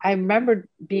therapy. I remember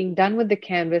being done with the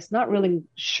canvas, not really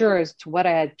sure as to what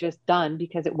I had just done,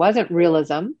 because it wasn't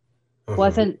realism,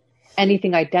 wasn't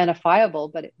anything identifiable,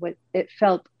 but it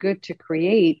felt good to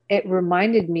create. It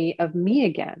reminded me of me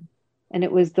again. And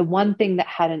it was the one thing that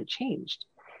hadn't changed.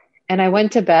 And I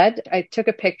went to bed. I took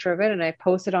a picture of it and I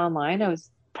posted online. I was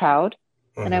proud.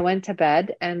 And I went to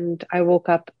bed, and I woke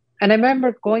up, and I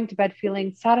remember going to bed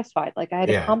feeling satisfied, like I had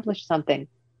accomplished something.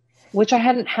 which I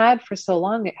hadn't had for so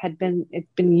long. It'd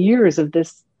been years of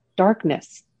this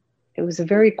darkness. It was a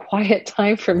very quiet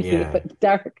time for me, but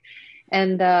dark.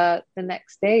 And the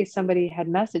next day, somebody had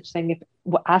messaged saying,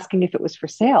 asking if it was for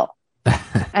sale.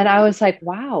 And I was like,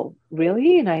 wow,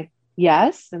 really? And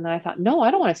yes. And then I thought, no,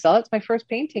 I don't want to sell it. It's my first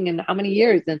painting in how many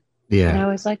years? And I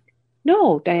was like,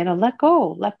 no, Diana, let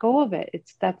go of it.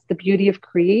 That's the beauty of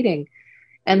creating.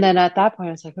 And then at that point,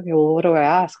 I was like, okay, well, what do I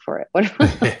ask for it?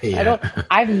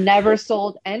 I've never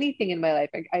sold anything in my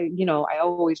life. I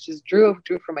always just drew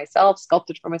for myself,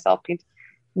 sculpted for myself, painted,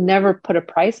 never put a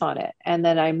price on it. And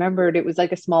then I remembered it was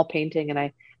like a small painting. And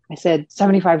I said,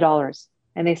 $75.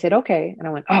 And they said, okay. And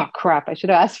I went, oh crap, I should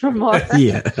have asked for more.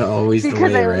 Always the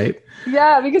way, right?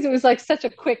 Yeah, because it was like such a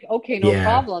quick, okay, no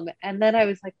problem. And then I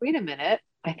was like, wait a minute,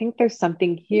 I think there's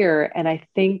something here. And I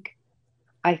think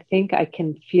I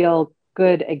can feel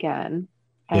good again.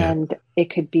 And it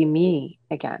could be me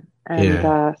again.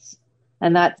 And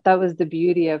and that was the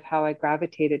beauty of how I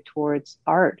gravitated towards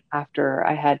art after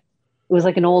it was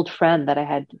like an old friend that I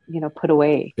had, put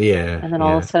away. And then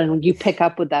all of a sudden you pick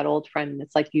up with that old friend and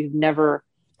it's like you never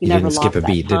didn't skip a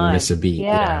beat, didn't miss a beat.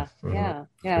 Yeah.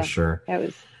 For sure. That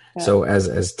was, so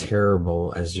as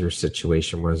terrible as your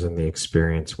situation was and the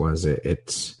experience was,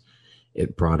 it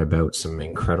brought about some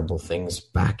incredible things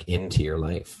back into your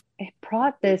life. It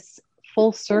brought this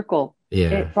full circle.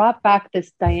 Yeah. It brought back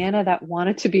this Diana that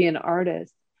wanted to be an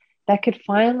artist, that could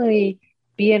finally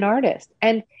be an artist.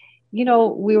 And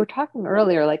we were talking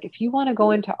earlier, like if you want to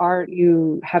go into art,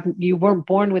 you weren't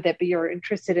born with it, but you're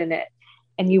interested in it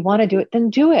and you want to do it, then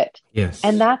do it. Yes.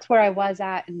 And that's where I was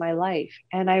at in my life.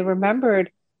 And I remembered,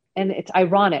 and it's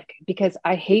ironic because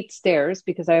I hate stairs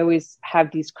because I always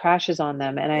have these crashes on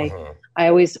them. And I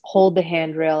always hold the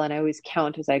handrail and I always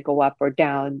count as I go up or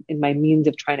down in my means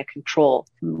of trying to control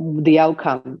the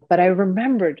outcome. But I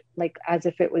remembered, like as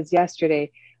if it was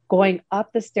yesterday, going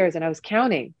up the stairs and I was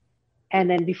counting. And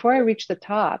then before I reached the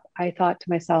top, I thought to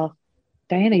myself,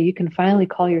 Diana, you can finally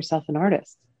call yourself an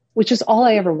artist, which is all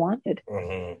I ever wanted.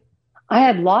 I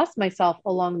had lost myself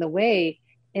along the way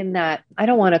in that, I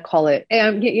don't want to call it,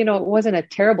 it wasn't a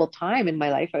terrible time in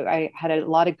my life. I had a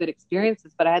lot of good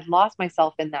experiences, but I had lost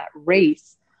myself in that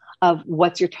race of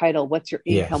what's your title? What's your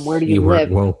income? Where do you live?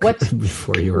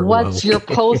 What's your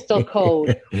postal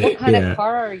code? What kind of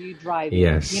car are you driving?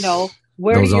 Yes.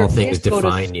 Where those do your all things kids go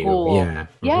define to school? you.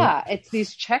 Yeah. It's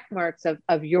these check marks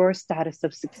of your status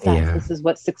of success. This is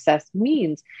what success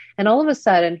means. And all of a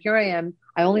sudden, here I am.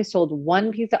 I only sold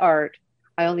one piece of art.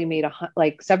 I only made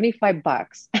like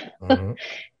 $75.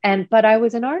 But I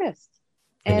was an artist.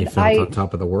 And you felt on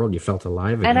top of the world. You felt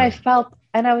alive again.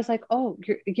 And I was like, oh,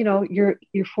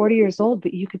 you're 40 years old,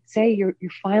 but you could say you're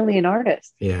finally an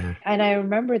artist. Yeah. And I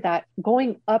remember that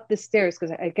going up the stairs,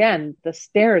 because again, the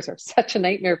stairs are such a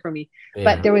nightmare for me,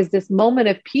 but there was this moment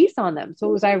of peace on them. So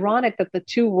it was ironic that the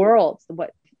two worlds,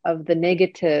 of the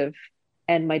negative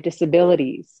and my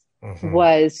disabilities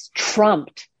was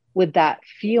trumped with that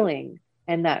feeling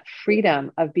and that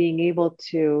freedom of being able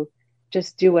to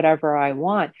just do whatever I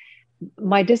want.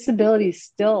 My disabilities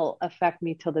still affect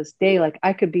me till this day. Like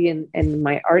I could be in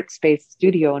my art space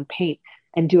studio and paint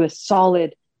and do a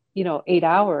solid, 8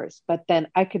 hours, but then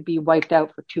I could be wiped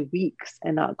out for 2 weeks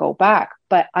and not go back.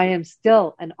 But I am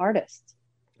still an artist.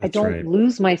 I don't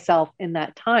lose myself in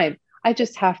that time. I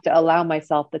just have to allow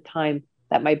myself the time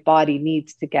that my body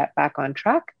needs to get back on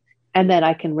track. And then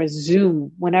I can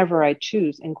resume whenever I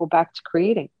choose and go back to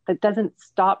creating. That doesn't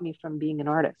stop me from being an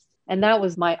artist. And that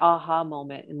was my aha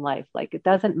moment in life. Like, it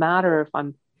doesn't matter if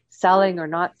I'm selling or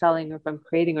not selling, or if I'm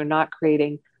creating or not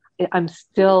creating, I'm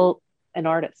still an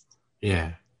artist.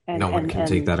 Yeah. No one can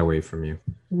take that away from you.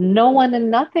 No one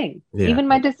and nothing. Yeah. Even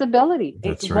my disability.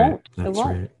 That's right. That's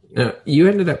right. Now, you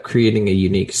ended up creating a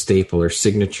unique staple or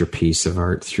signature piece of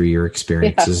art through your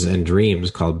experiences and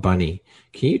dreams called Bunny.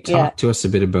 Can you talk to us a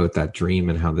bit about that dream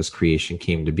and how this creation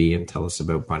came to be, and tell us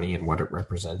about Bunny and what it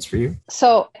represents for you?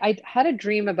 So I had a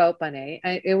dream about Bunny.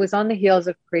 It was on the heels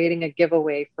of creating a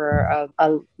giveaway for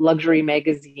a luxury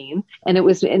magazine. And it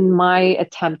was in my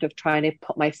attempt of trying to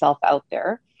put myself out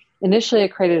there. Initially, I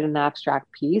created an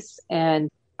abstract piece and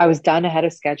I was done ahead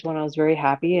of schedule and I was very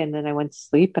happy. And then I went to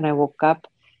sleep and I woke up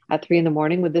at 3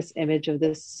 a.m. with this image of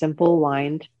this simple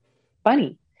lined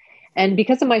bunny. And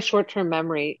because of my short-term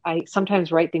memory, I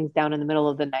sometimes write things down in the middle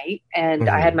of the night, and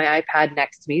I had my iPad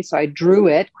next to me. So I drew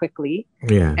it quickly.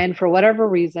 Yeah. And for whatever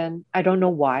reason, I don't know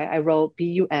why, I wrote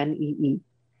Bunee.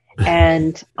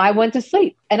 And I went to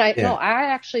sleep. And I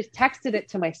actually texted it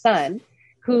to my son,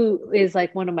 who is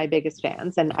like one of my biggest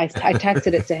fans. And I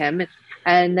texted it to him.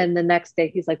 And then the next day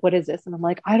he's like, what is this? And I'm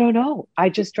like, I don't know. I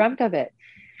just dreamt of it.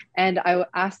 And I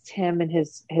asked him and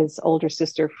his older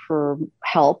sister for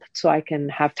help so I can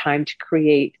have time to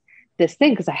create this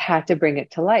thing, because I had to bring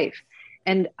it to life.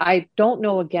 And I don't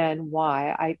know again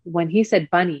why when he said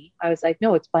bunny, I was like,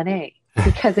 no, it's bunny,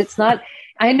 because it's not,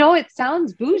 I know it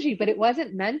sounds bougie, but it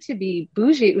wasn't meant to be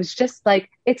bougie. It was just like,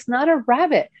 it's not a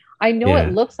rabbit. I know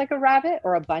it looks like a rabbit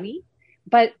or a bunny,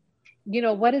 but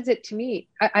what is it to me?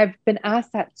 I've been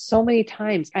asked that so many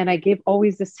times, and I give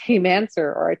always the same answer,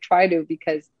 or I try to,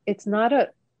 because it's not a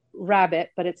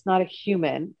rabbit, but it's not a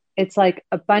human. It's like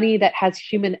a bunny that has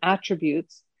human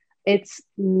attributes. It's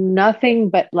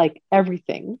nothing but like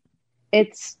everything.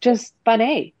 It's just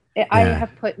bunny. I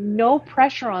have put no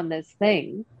pressure on this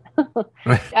thing.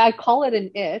 I call it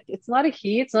an it. It's not a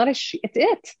he. It's not a she. It's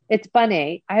it. It's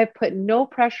bunny. I have put no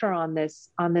pressure on this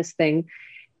thing.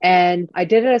 And I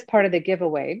did it as part of the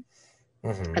giveaway.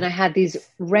 Mm-hmm. And I had these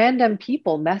random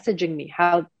people messaging me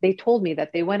how they told me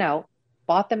that they went out,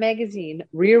 bought the magazine,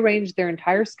 rearranged their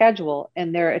entire schedule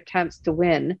in their attempts to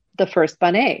win the first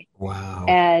bunny. Wow.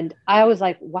 And I was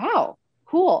like, wow,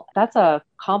 cool. That's a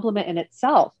compliment in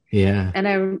itself. Yeah. And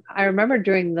I remember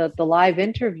during the live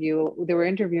interview, they were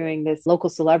interviewing this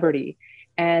local celebrity,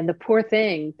 and the poor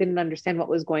thing didn't understand what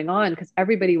was going on because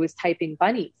everybody was typing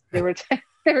bunnies. They were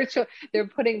they're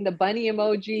putting the bunny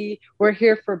emoji. We're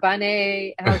here for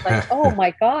bunny. And I was like, oh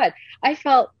my God. I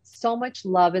felt so much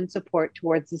love and support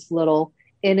towards this little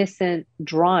innocent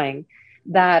drawing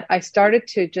that I started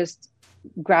to just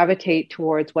gravitate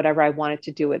towards whatever I wanted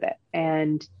to do with it.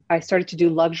 And I started to do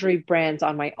luxury brands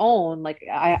on my own. Like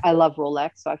I love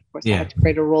Rolex. So of course I had to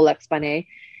create a Rolex bunny.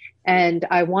 And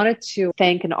I wanted to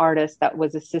thank an artist that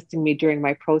was assisting me during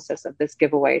my process of this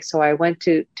giveaway. So I went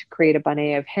to create a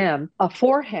bunny of him,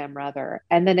 for him rather.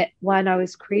 And then when I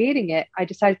was creating it, I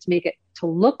decided to make it to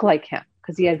look like him,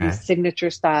 because he has these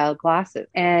signature style glasses,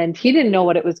 and he didn't know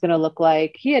what it was going to look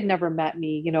like. He had never met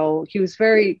me. He was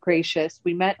very gracious.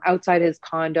 We met outside his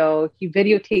condo. He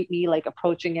videotaped me like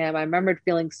approaching him. I remembered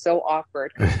feeling so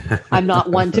awkward. I'm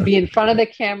not one to be in front of the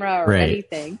camera or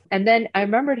anything. And then I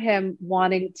remembered him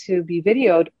wanting to be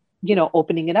videoed,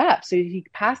 opening it up. So he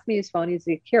passed me his phone. He's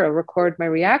like, here, I'll record my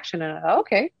reaction. And I thought,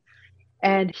 okay.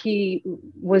 And he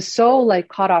was so like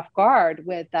caught off guard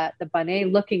with the bunny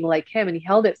looking like him, and he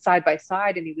held it side by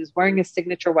side, and he was wearing his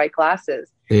signature white glasses.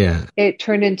 Yeah. It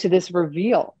turned into this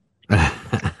reveal,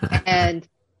 and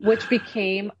which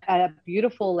became a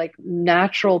beautiful, like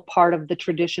natural part of the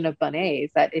tradition of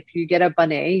bonnets, that if you get a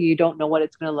bonnet, you don't know what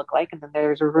it's going to look like. And then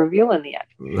there's a reveal in the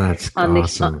end. That's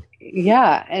awesome.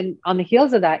 And on the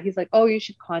heels of that, he's like, oh, you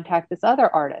should contact this other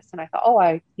artist. And I thought, oh,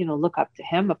 I, look up to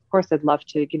him. Of course, I'd love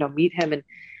to, meet him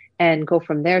and go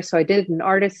from there. So I did an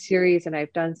artist series, and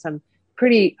I've done some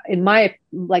pretty,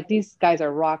 these guys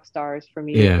are rock stars for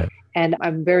me. Yeah. And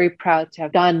I'm very proud to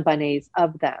have done bonnets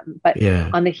of them. But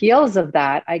on the heels of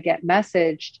that, I get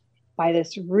messaged by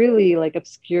this really like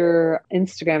obscure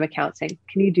Instagram account saying,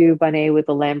 can you do bonnet with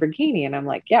a Lamborghini? And I'm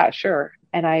like, yeah, sure.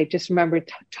 And I just remember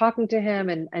talking to him,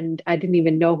 and I didn't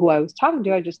even know who I was talking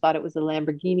to. I just thought it was a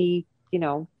Lamborghini,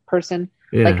 person,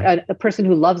 like a person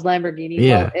who loves Lamborghini.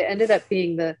 Yeah. Well, it ended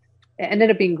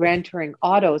up being Grand Touring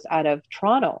Autos out of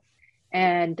Toronto.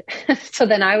 And so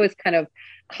then I was kind of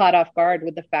caught off guard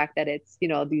with the fact that it's,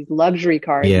 these luxury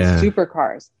cars, these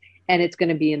supercars, and it's going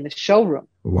to be in the showroom.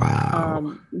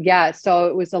 Wow. So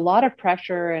it was a lot of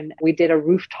pressure, and we did a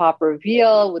rooftop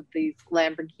reveal with these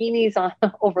Lamborghinis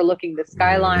overlooking the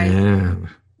skyline. Man.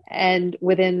 And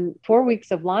within 4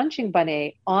 weeks of launching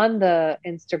Bunny on the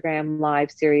Instagram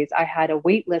live series, I had a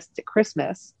wait list to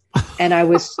Christmas, and I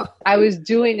was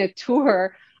doing a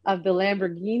tour of the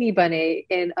Lamborghini Bunny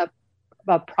in a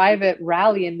private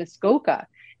rally in Muskoka.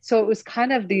 So it was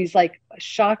kind of these like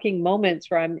shocking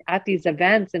moments where I'm at these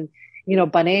events, and,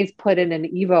 Bunny's put in an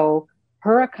Evo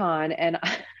Huracan, and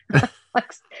I'm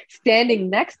like standing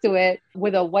next to it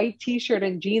with a white t-shirt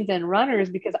and jeans and runners,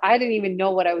 because I didn't even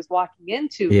know what I was walking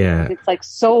into. Yeah. It's like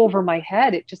so over my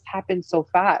head. It just happened so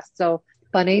fast. So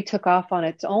Bunny took off on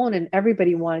its own, and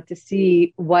everybody wanted to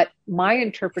see what my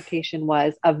interpretation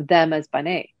was of them as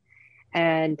Bunny.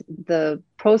 And the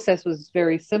process was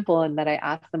very simple in that I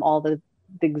asked them all the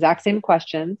exact same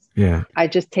questions. Yeah. I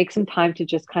just take some time to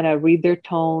just kind of read their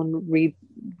tone,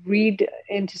 read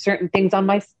into certain things on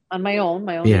my own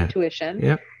intuition.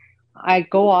 Yep. I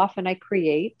go off and I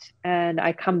create, and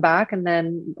I come back, and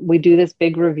then we do this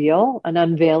big reveal, an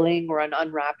unveiling or an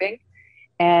unwrapping.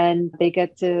 And they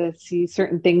get to see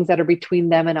certain things that are between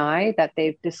them and I that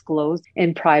they've disclosed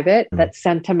in private, that's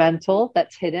sentimental,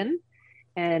 that's hidden.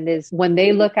 And is when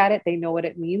they look at it, they know what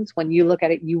it means. When you look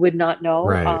at it, you would not know.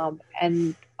 Right.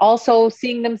 And also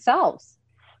seeing themselves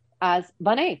as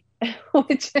Bunny.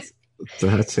 which is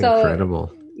That's so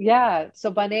incredible. yeah.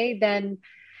 So Banet then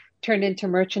turned into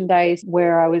merchandise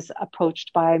where I was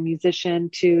approached by a musician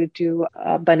to do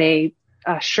a Banet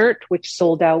shirt, which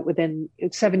sold out within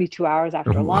 72 hours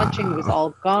after launching. It was Wow.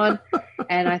 all gone.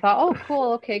 And I thought, oh,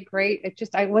 cool. Okay, great.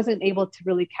 I wasn't able to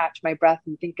really catch my breath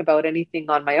and think about anything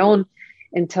on my own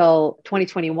until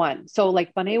 2021. So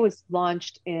like Banet was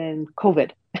launched in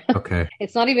COVID. Okay.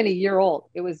 It's not even a year old.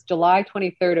 It was July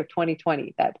 23rd of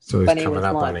 2020 that So he's Banet coming was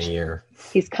up on a launched. year.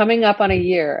 He's coming up on a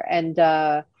year. And,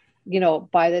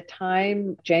 by the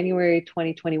time January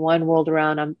 2021 rolled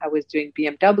around, I was doing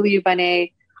BMW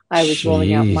Banet. I was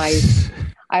rolling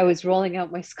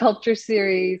out my sculpture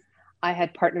series. I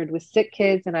had partnered with Sick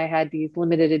Kids, and I had these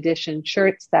limited edition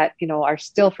shirts that, are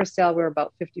still for sale. We're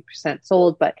about 50%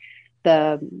 sold, but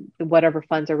the whatever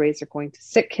funds are raised are going to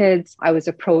Sick Kids. I was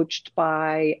approached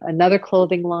by another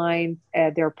clothing line.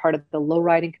 They're part of the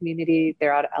lowriding community.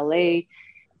 They're out of LA,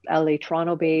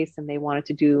 Toronto based, and they wanted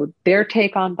to do their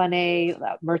take on Banet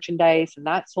merchandise, and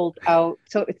that sold out.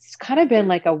 So it's kind of been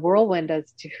like a whirlwind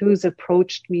as to who's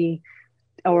approached me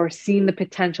or seen the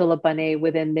potential of Banet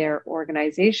within their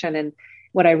organization. And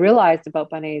what I realized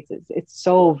about Banet is it's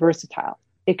so versatile.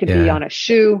 It could be on a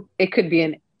shoe. It could be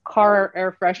an car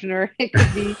air freshener. It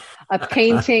could be a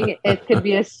painting. It could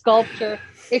be a sculpture.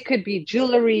 It could be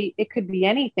jewelry. It could be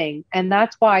anything. And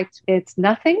that's why it's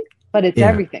nothing, but it's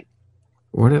everything.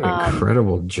 What an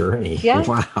incredible journey. Yeah.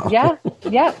 Wow.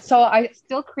 Yeah. So I'm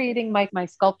still creating my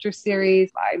sculpture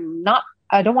series.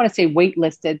 I don't want to say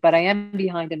waitlisted, but I am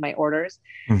behind in my orders,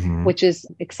 which is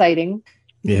exciting.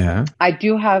 Yeah. I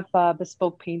do have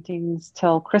bespoke paintings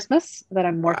till Christmas that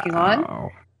I'm working on.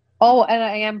 Oh, and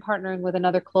I am partnering with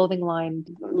another clothing line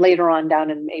later on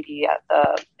down in maybe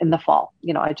in the fall.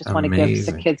 I just want to give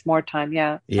the kids more time.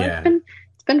 Yeah. So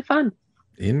it's been fun.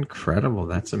 Incredible.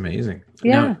 That's amazing.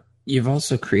 Yeah. Now, you've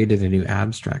also created a new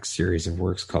abstract series of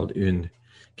works called Une.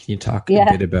 Can you talk a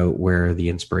bit about where the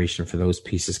inspiration for those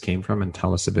pieces came from and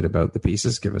tell us a bit about the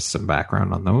pieces? Give us some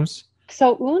background on those.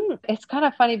 So Une, it's kind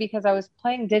of funny because I was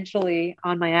playing digitally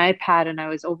on my iPad and I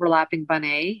was overlapping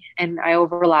Banet, and I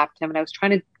overlapped him, and I was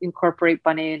trying to incorporate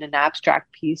Banet in an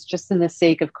abstract piece just in the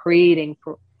sake of creating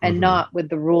and not with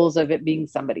the rules of it being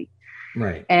somebody.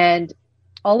 Right. And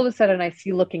all of a sudden I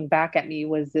see looking back at me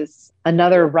was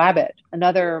another rabbit,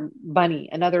 another bunny,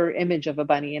 another image of a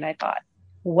bunny. And I thought,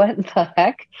 what the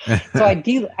heck? So I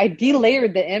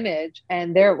delayered the image,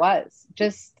 and there it was,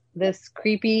 just this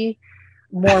creepy,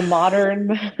 more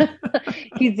modern. I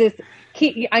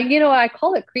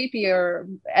call it creepy or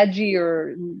edgy,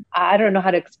 or I don't know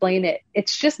how to explain it.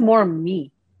 It's just more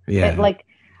me. Yeah. Like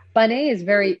Banet is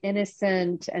very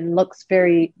innocent and looks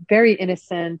very, very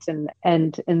innocent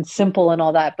and simple and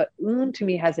all that. But Une to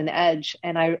me has an edge,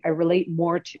 and I relate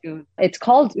more to Une. It's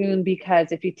called Une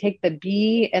because if you take the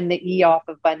B and the E off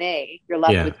of Banet, you're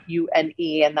left with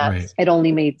U-N-E. And it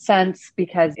only made sense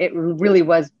because it really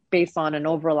was based on an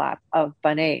overlap of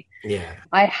Banet. Yeah.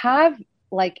 I have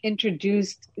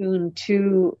introduced Une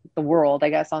to the world, I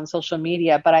guess, on social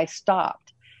media, but I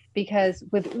stopped. Because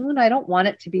with Une, I don't want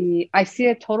it to be, I see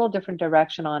a total different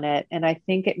direction on it. And I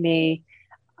think it may,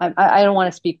 I don't want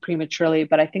to speak prematurely,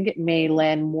 but I think it may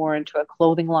land more into a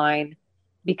clothing line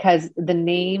because the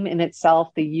name in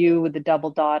itself, the U with the double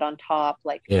dot on top,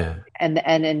 and the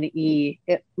N and the E,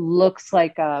 it looks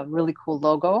like a really cool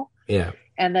logo. Yeah.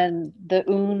 And then the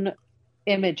Une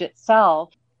image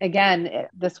itself, again,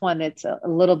 this one, it's a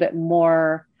little bit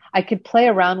more, I could play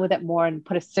around with it more and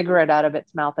put a cigarette out of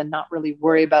its mouth and not really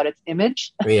worry about its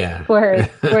image. Yeah. whereas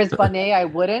Banet, I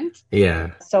wouldn't.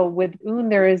 Yeah. So with Une,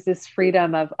 there is this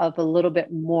freedom of a little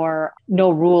bit more,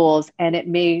 no rules, and it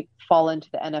may fall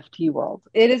into the NFT world.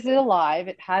 It is alive.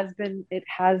 It has been,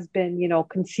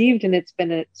 conceived, and it's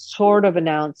been sort of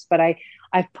announced, but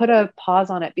I've put a pause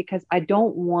on it because I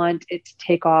don't want it to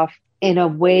take off in a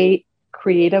way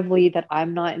creatively that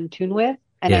I'm not in tune with.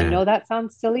 And I know that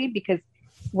sounds silly because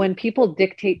when people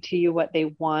dictate to you what they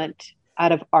want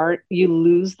out of art, you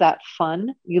lose that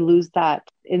fun. You lose that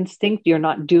instinct. You're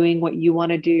not doing what you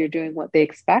want to do. You're doing what they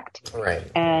expect. Right.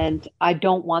 And I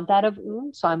don't want that of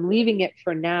Une. So I'm leaving it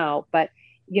for now. But,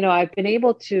 I've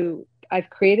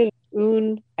created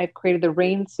Une, I've created the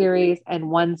Rain series and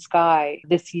One Sky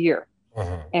this year.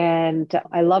 And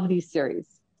I love these series.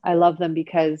 I love them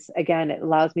because, again, it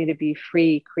allows me to be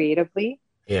free creatively.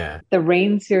 Yeah. The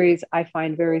Rain series I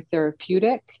find very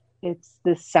therapeutic. It's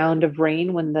the sound of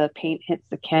rain when the paint hits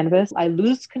the canvas. I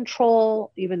lose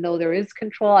control, even though there is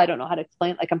control. I don't know how to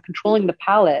explain it. Like I'm controlling the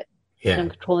palette, Yeah. And I'm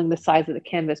controlling the size of the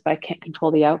canvas, but I can't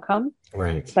control the outcome.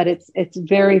 Right. But it's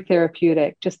very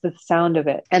therapeutic, just the sound of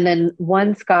it. And then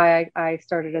one sky I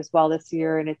started as well this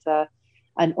year, and it's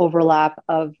an overlap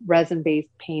of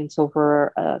resin-based paints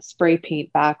over a spray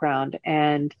paint background.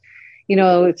 And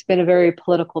it's been a very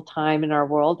political time in our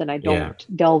world, and I don't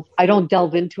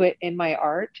delve into it in my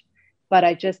art, but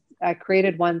I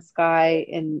created one sky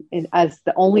in as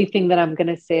the only thing that I'm going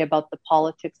to say about the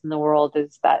politics in the world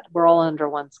is that we're all under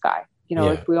one sky.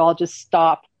 If we all just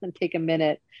stop and take a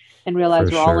minute and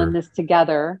realize we're all in this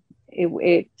together,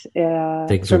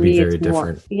 things would be very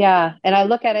different. Yeah. And I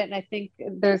look at it and I think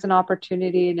there's an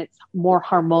opportunity, and it's more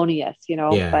harmonious,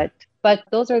 but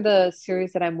those are the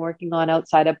series that I'm working on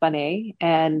outside of Banet,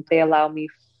 and they allow me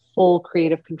full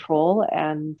creative control,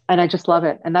 and I just love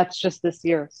it. And that's just this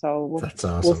year. So that's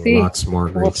awesome. We'll see. Lots more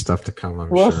great stuff to come,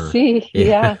 we'll sure. See.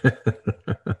 Yeah.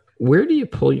 Where do you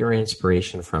pull your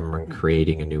inspiration from when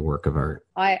creating a new work of art?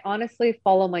 I honestly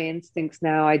follow my instincts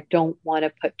now. I don't want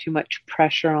to put too much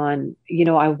pressure on,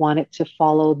 I want it to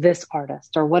follow this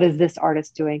artist, or what is this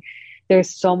artist doing? There's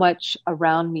so much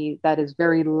around me that is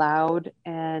very loud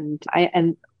and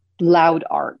loud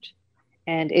art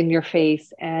and in your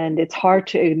face, and it's hard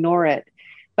to ignore it.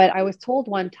 But I was told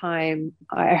one time,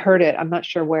 I heard it, I'm not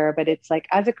sure where, but it's like,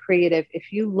 as a creative,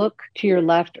 if you look to your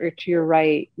left or to your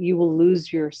right, you will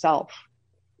lose yourself.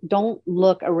 Don't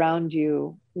look around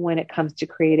you when it comes to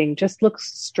creating, just look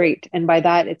straight. And by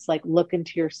that, it's like, look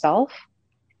into yourself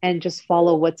and just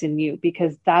follow what's in you,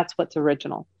 because that's what's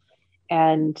original.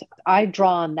 And I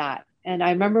draw on that. And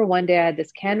I remember one day I had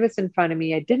this canvas in front of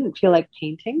me. I didn't feel like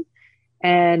painting,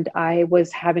 and I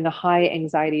was having a high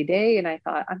anxiety day, and I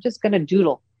thought, I'm just going to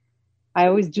doodle. I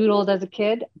always doodled as a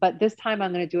kid, but this time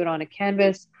I'm going to do it on a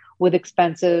canvas with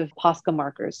expensive Posca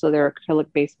markers. So they're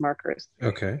acrylic based markers.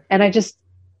 Okay. And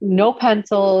no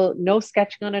pencil, no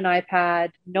sketching on an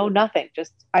iPad, no nothing.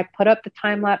 Just, I put up the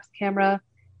time lapse camera,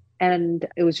 and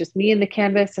it was just me and the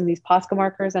canvas and these Posca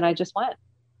markers. And I just went,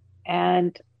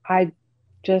 and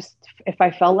if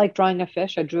I felt like drawing a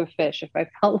fish, I drew a fish. If I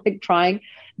felt like drawing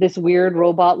this weird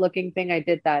robot looking thing, I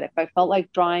did that. If I felt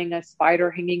like drawing a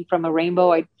spider hanging from a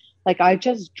rainbow, I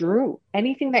just drew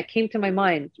anything that came to my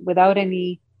mind without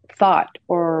any thought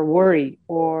or worry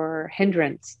or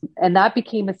hindrance. And that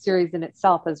became a series in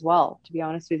itself as well, to be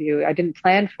honest with you. I didn't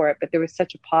plan for it, but there was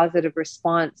such a positive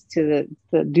response to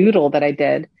the doodle that I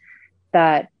did,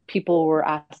 that people were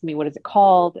asking me, what is it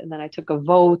called? And then I took a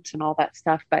vote and all that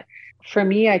stuff. But for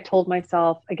me, I told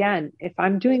myself, again, if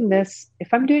I'm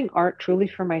doing art truly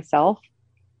for myself,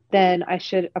 then I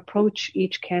should approach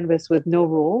each canvas with no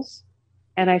rules,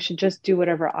 and I should just do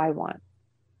whatever I want.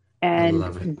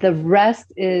 And the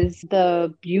rest is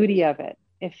the beauty of it.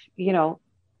 If,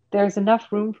 there's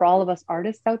enough room for all of us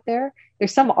artists out there.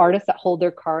 There's some artists that hold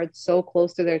their cards so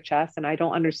close to their chest, and I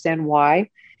don't understand why.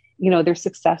 They're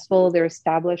successful, they're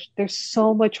established. There's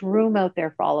so much room out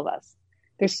there for all of us.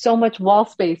 There's so much wall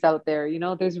space out there.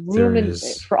 There's room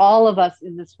for all of us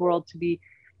in this world to be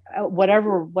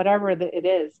whatever it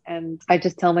is. And I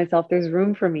just tell myself there's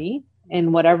room for me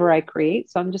in whatever I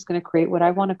create. So I'm just going to create what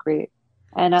I want to create.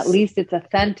 And at least it's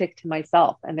authentic to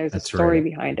myself, and there's a story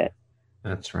behind it.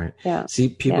 That's right. Yeah. See,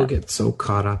 people get so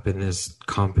caught up in this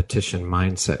competition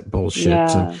mindset bullshit.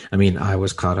 Yeah. And, I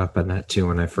was caught up in that too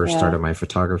when I first started my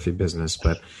photography business,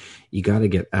 but you got to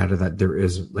get out of that. There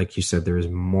is, like you said, there is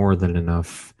more than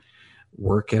enough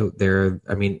work out there.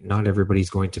 Not everybody's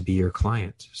going to be your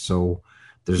client. So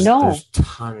there's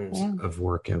tons of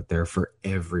work out there for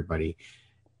everybody.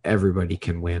 Everybody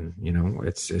can win,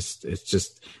 it's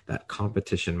just that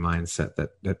competition mindset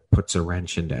that puts a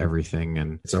wrench into everything.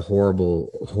 And it's a horrible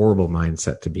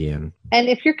mindset to be in. And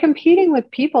if you're competing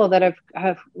with people that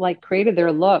have created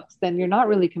their looks, then you're not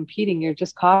really competing. You're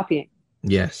just copying.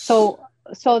 Yes.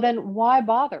 So then why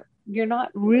bother? You're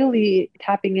not really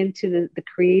tapping into the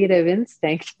creative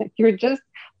instinct. You're just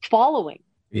following.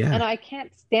 Yeah. And I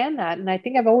can't stand that. And I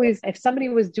think if somebody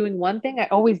was doing one thing, I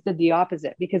always did the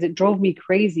opposite, because it drove me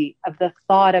crazy of the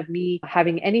thought of me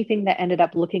having anything that ended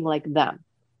up looking like them.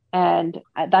 And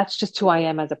that's just who I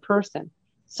am as a person.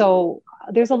 So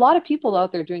there's a lot of people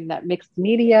out there doing that mixed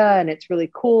media, and it's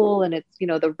really cool. And it's,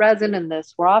 the resin and the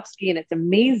Swarovski, and it's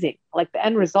amazing. Like, the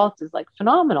end result is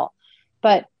phenomenal.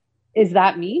 But is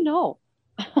that me? No.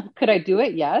 Could I do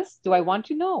it? Yes. Do I want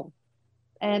to? No.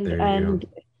 And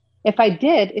if I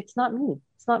did, it's not me.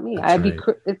 It's not me. That's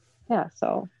right.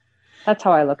 So that's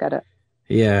how I look at it.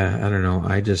 Yeah. I don't know.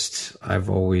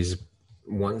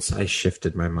 Once I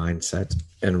shifted my mindset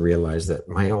and realized that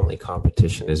my only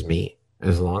competition is me,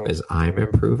 as long as I'm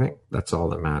improving, that's all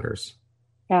that matters.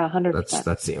 Yeah, 100%.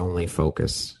 That's the only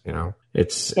focus, you know.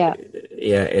 It's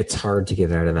hard to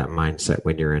get out of that mindset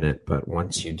when you're in it, but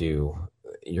once you do,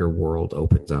 your world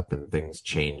opens up and things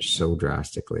change so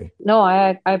drastically. No,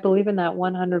 I believe in that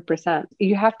 100%.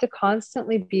 You have to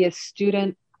constantly be a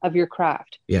student of your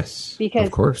craft. Yes, because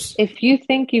of course. If you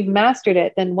think you've mastered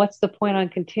it, then what's the point on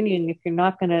continuing if you're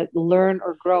not going to learn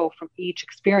or grow from each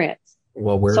experience?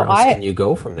 Well, where else can you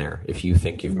go from there if you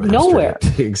think you've mastered nowhere.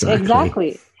 it?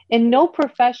 Exactly. In no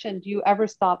profession do you ever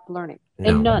stop learning. No.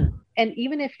 In none. And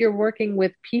even if you're working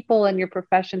with people and your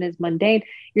profession is mundane,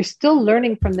 you're still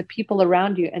learning from the people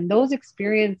around you. And those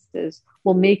experiences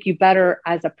will make you better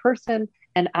as a person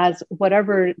and as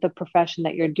whatever the profession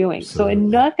that you're doing. Absolutely. So in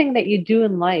nothing that you do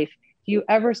in life, do you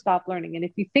ever stop learning. And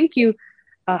if you think you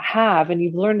have and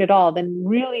you've learned it all, then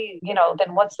really,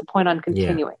 then what's the point on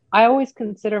continuing? Yeah. I always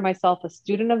consider myself a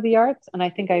student of the arts. And I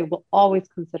think I will always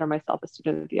consider myself a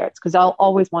student of the arts because I'll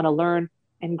always want to learn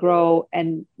and grow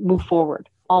and move forward.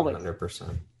 Always.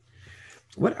 100%.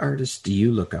 What artists do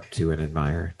you look up to and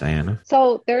admire, Diana?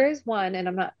 So there is one,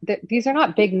 and these are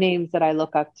not big names that I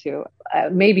look up to.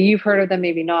 Maybe you've heard of them,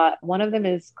 maybe not. One of them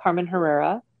is Carmen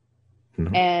Herrera.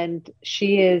 Mm-hmm. And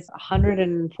she is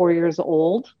 104 years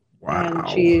old. Wow.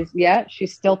 And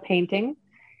she's still painting.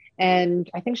 And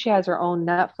I think she has her own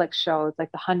Netflix show. It's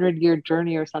like the 100-Year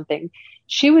Journey or something.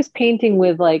 She was painting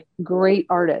with like great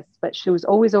artists, but she was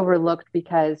always overlooked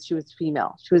because she was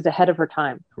female. She was ahead of her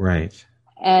time. Right.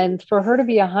 And for her to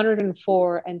be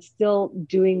 104 and still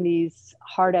doing these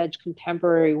hard edge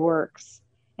contemporary works,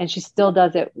 and she still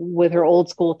does it with her old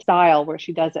school style where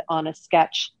she does it on a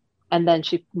sketch and then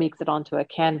she makes it onto a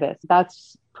canvas.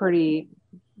 That's pretty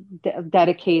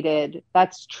dedicated.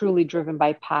 That's truly driven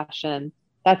by passion.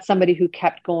 That's somebody who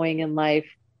kept going in life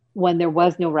when there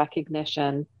was no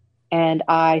recognition. And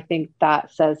I think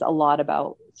that says a lot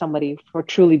about somebody for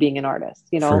truly being an artist.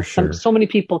 For sure. So many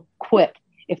people quit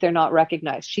if they're not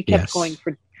recognized. She kept going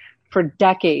for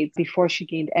decades before she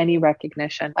gained any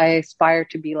recognition. I aspire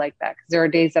to be like that because there are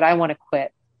days that I want to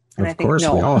quit. And of course, we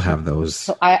all have those.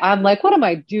 So I'm like, what am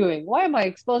I doing? Why am I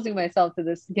exposing myself to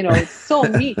this? It's so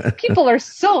mean. People are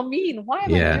so mean. Why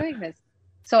am I doing this?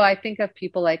 So I think of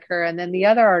people like her. And then the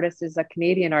other artist is a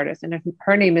Canadian artist, and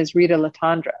her name is Rita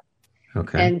Latondra.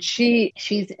 Okay. And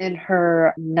she's in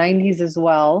her 90s as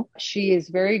well. She is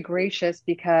very gracious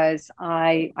because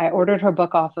I ordered her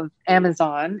book off of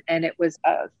Amazon, and it was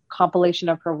a compilation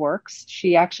of her works.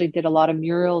 She actually did a lot of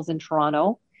murals in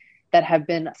Toronto that have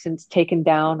been since taken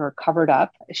down or covered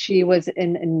up. She was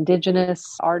an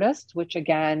Indigenous artist, which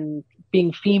again,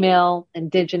 being female,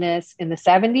 Indigenous in the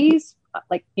 70s,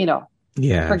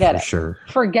 forget it. Sure.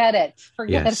 Forget it.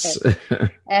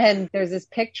 And there's this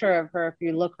picture of her, if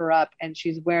you look her up, and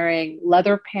she's wearing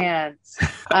leather pants.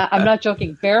 I'm not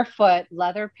joking, barefoot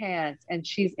leather pants. And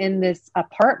she's in this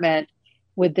apartment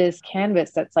with this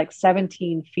canvas that's like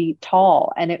 17 feet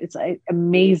tall. And it's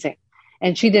amazing.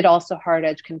 And she did also hard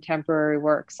edge contemporary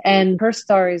works. And her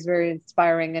story is very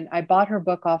inspiring. And I bought her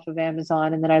book off of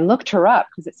Amazon, and then I looked her up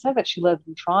because it said that she lived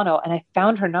in Toronto, and I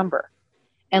found her number.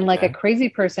 And like a crazy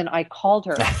person, I called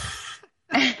her.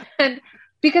 And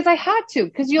because I had to,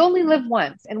 because you only live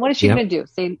once. And what is she going to do?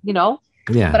 Say,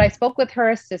 Yeah. But I spoke with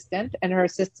her assistant, and her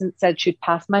assistant said she'd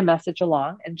pass my message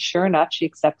along. And sure enough, she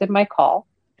accepted my call.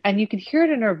 And you could hear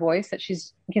it in her voice that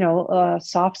she's,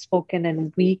 soft-spoken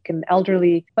and weak and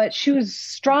elderly, but she was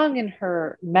strong in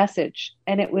her message.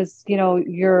 And it was,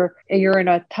 you're in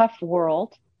a tough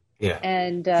world. Yeah.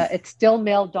 And it's still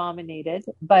male dominated.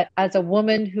 But as a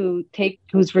woman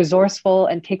who's resourceful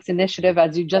and takes initiative,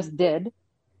 as you just did,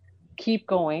 keep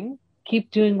going,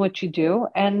 keep doing what you do,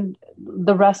 and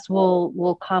the rest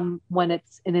will come when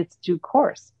it's in its due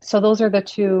course. So those are the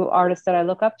two artists that I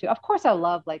look up to. Of course, I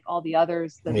love like all the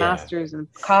others, the masters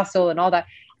and Picasso and all that.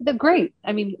 They're great.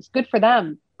 I mean, it's good for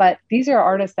them. But these are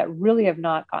artists that really have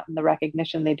not gotten the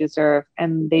recognition they deserve.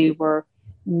 And they were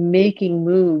making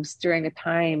moves during a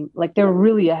time, like they're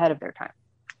really ahead of their time.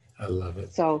 I love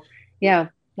it. So, yeah.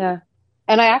 And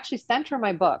I actually sent her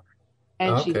my book,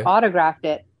 and she autographed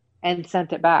it and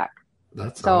sent it back.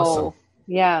 That's awesome.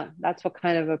 Yeah, that's what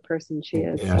kind of a person she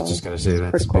is. Yeah, I was just going to say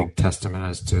that's a big testament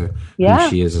as to who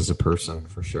she is as a person,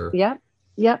 for sure. Yeah.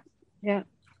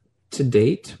 To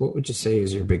date, what would you say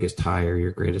is your biggest high or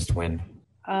your greatest win?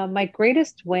 My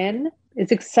greatest win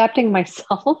is accepting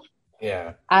myself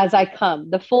as I come,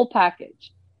 the full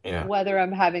package. Yeah. Whether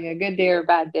I'm having a good day or a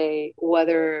bad day,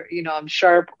 whether, I'm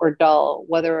sharp or dull,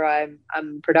 whether I'm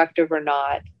productive or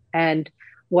not, and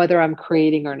whether I'm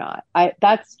creating or not.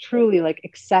 That's truly like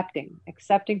accepting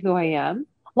who I am.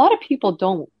 A lot of people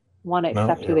don't want to No,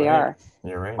 accept who you're they right. are.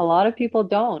 You're right. A lot of people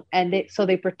don't. And so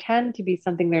they pretend to be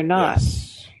something they're not.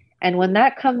 Yes. And when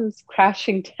that comes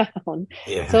crashing down,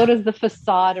 Yeah. so does the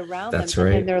facade around That's them.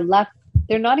 right. And then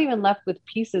they're not even left with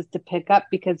pieces to pick up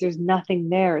because there's nothing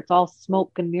there. It's all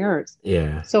smoke and mirrors.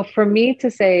 Yeah. So for me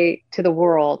to say to the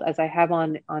world, as I have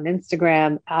on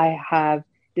Instagram, I have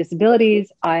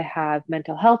disabilities, I have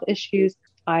mental health issues,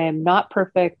 I am not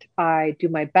perfect, I do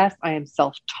my best, I am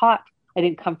self-taught, I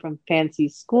didn't come from fancy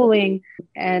schooling,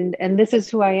 and this is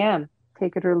who I am.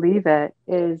 Take it or leave it,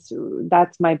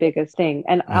 that's my biggest thing.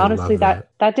 And honestly, that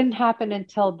didn't happen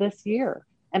until this year.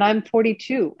 And I'm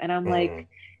 42, and I'm like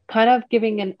kind of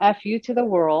giving an FU to the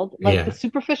world, like the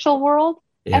superficial world.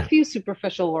 FU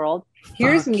superficial world.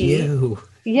 Here's Fuck me. You.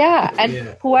 Yeah.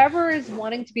 And whoever is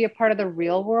wanting to be a part of the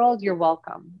real world, you're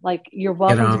welcome. Like, you're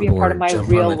welcome to be a part of my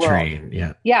real world. Train.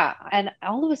 Yeah. Yeah. And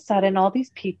all of a sudden, all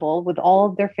these people with all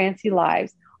of their fancy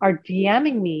lives are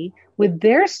DMing me with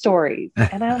their stories.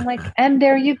 And I'm like, and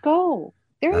there you go.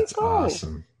 That's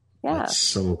awesome. Yeah. That's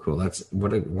so cool. That's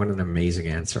what an amazing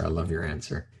answer. I love your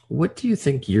answer. What do you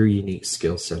think your unique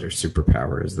skill set or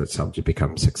superpower is that's helped you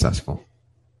become successful?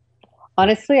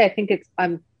 Honestly, I think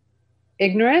I'm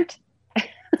ignorant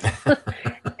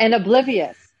and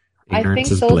oblivious.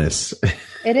 Ignorance is bliss.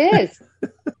 It is.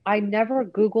 I never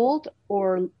Googled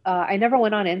or I never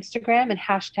went on Instagram and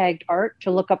hashtagged art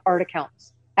to look up art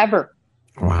accounts ever.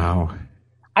 Wow.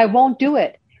 I won't do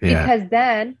it because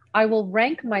then I will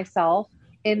rank myself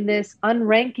in this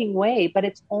unranking way, but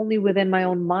it's only within my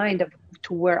own mind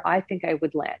to where I think I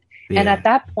would land. Yeah. And at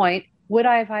that point, would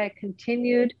I have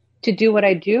continued to do what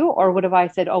I do, or would have I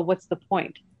said, oh, what's the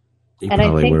point? You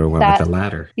probably would have went with the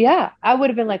latter. Yeah, I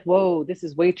would have been like, whoa, this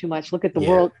is way too much. Look at the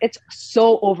world. It's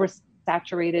so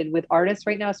oversaturated with artists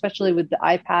right now, especially with the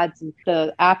iPads and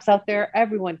the apps out there.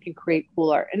 Everyone can create cool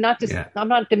art. And not just, I'm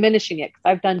not diminishing it because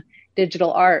I've done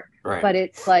digital art, but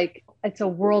it's like, it's a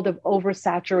world of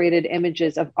oversaturated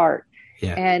images of art.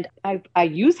 Yeah. And I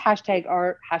use hashtag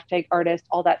art, hashtag artist,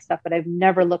 all that stuff, but I've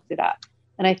never looked it up.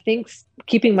 And I think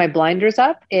keeping my blinders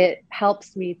up, it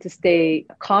helps me to stay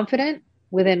confident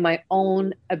within my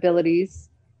own abilities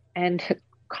and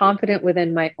confident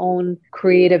within my own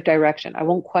creative direction. I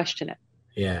won't question it.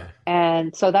 Yeah.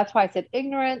 And so that's why I said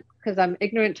ignorant, because I'm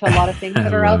ignorant to a lot of things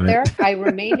that are out there. I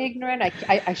remain ignorant.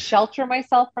 I shelter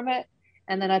myself from it.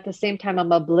 And then at the same time,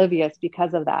 I'm oblivious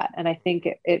because of that. And I think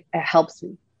it helps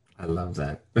me. I love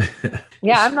that.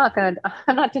 Yeah, I'm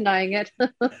not denying it.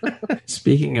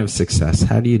 Speaking of success,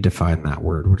 how do you define that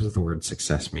word? What does the word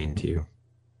success mean to you?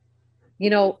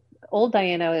 You know, old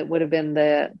Diana, it would have been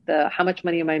the how much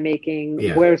money am I making?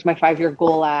 Yeah. Where's my 5-year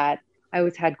goal at? I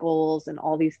always had goals and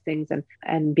all these things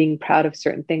and being proud of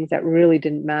certain things that really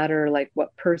didn't matter, like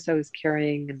what purse I was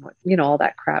carrying and what, all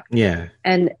that crap. Yeah.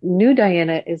 And new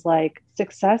Diana is like,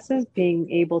 success is being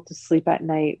able to sleep at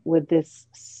night with this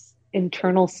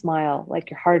internal smile, like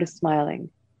your heart is smiling,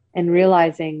 and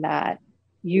realizing that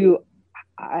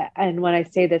and when I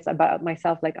say this about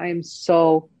myself, like I am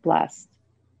so blessed.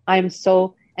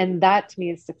 And that to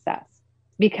me is success,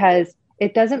 because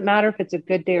it doesn't matter if it's a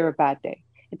good day or a bad day.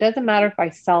 It doesn't matter if I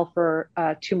sell for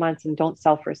 2 months and don't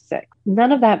sell for 6.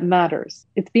 None of that matters.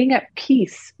 It's being at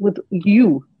peace with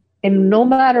you. And no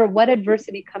matter what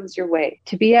adversity comes your way,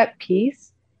 to be at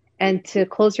peace and to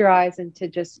close your eyes and to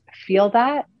just feel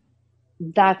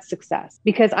that's success.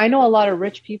 Because I know a lot of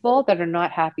rich people that are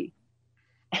not happy.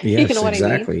 Yes, you know what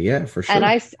exactly. I mean? Yeah, for sure. And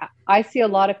I see a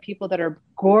lot of people that are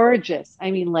gorgeous.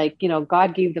 I mean, like,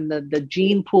 God gave them the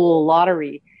gene pool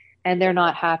lottery and they're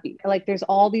not happy. Like, there's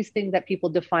all these things that people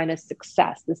define as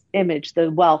success, this image, the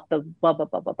wealth, the blah, blah,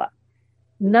 blah, blah, blah.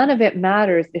 None of it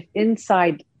matters if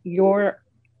inside your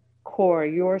core,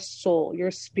 your soul,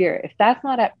 your spirit, if that's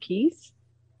not at peace,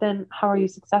 then how are you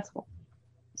successful?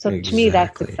 So to me,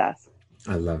 that's success.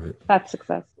 I love it. That's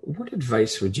success. What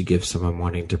advice would you give someone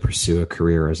wanting to pursue a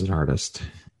career as an artist?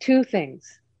 2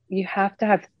 things. You have to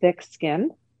have thick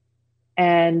skin,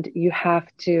 and you have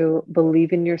to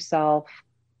believe in yourself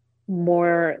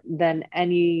more than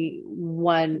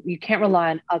anyone. You can't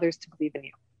rely on others to believe in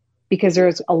you, because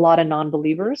there's a lot of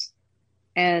non-believers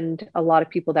and a lot of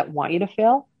people that want you to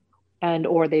fail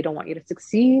or they don't want you to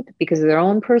succeed because of their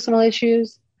own personal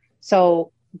issues.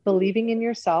 So believing in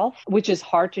yourself, which is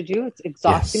hard to do. It's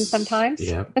exhausting sometimes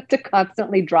to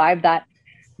constantly drive that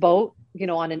boat,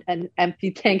 on an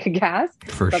empty tank of gas.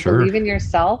 But believe in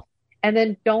yourself. And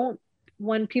then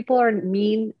when people are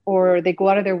mean or they go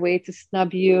out of their way to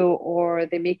snub you or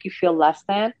they make you feel less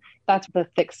than, that's where the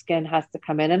thick skin has to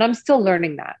come in. And I'm still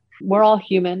learning that. We're all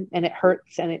human, and it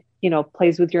hurts, and it,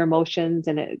 plays with your emotions,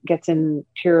 and it gets into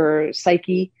your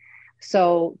psyche.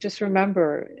 So just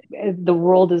remember, the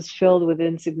world is filled with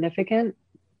insignificance,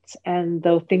 and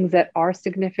the things that are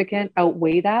significant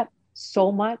outweigh that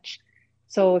so much.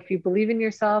 So if you believe in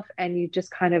yourself and you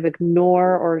just kind of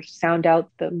ignore or sound out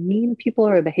the mean people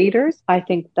or the haters, I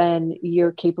think then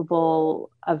you're capable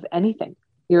of anything.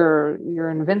 You're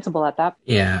invincible at that.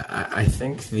 Yeah, I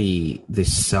think the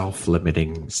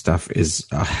self-limiting stuff is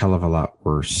a hell of a lot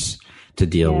worse to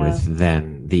deal with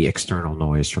than the external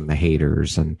noise from the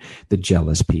haters and the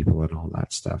jealous people and all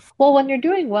that stuff. Well, when you're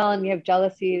doing well and you have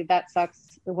jealousy, that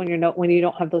sucks when you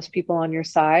don't have those people on your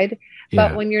side.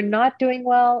 But when you're not doing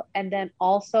well and then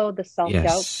also the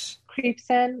self-doubt creeps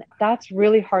in, that's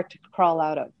really hard to crawl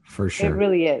out of. For sure. It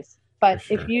really is. But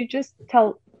if you just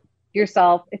tell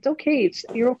yourself, it's okay.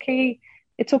 You're okay.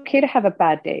 It's okay to have a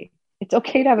bad day. It's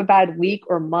okay to have a bad week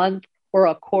or month or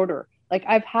a quarter. Like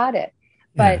I've had it,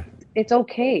 but it's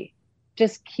okay.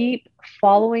 Just keep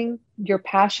following your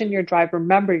passion, your drive.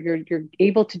 Remember, you're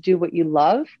able to do what you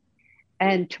love,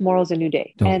 and tomorrow's a new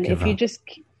day. And if you just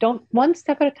don't, one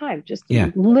step at a time, just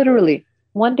literally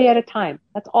one day at a time.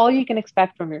 That's all you can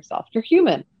expect from yourself. You're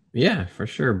human. Yeah, for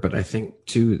sure. But I think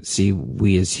too, see,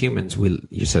 we as humans,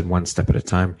 you said one step at a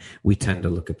time, we tend to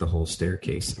look at the whole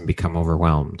staircase and become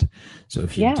overwhelmed. So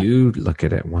if you do look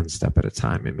at it one step at a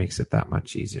time, it makes it that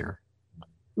much easier.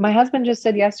 My husband just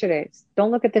said yesterday,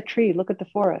 don't look at the tree, look at the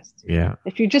forest. Yeah.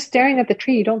 If you're just staring at the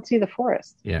tree, you don't see the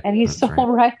forest. Yeah. And he's so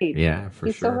right. Yeah, for sure.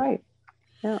 He's so right.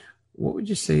 Yeah. What would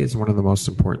you say is one of the most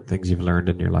important things you've learned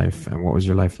in your life? And what was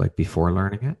your life like before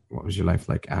learning it? What was your life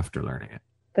like after learning it?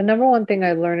 The number one thing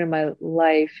I learned in my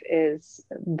life is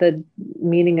the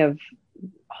meaning of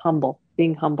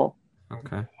being humble.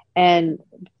 Okay. And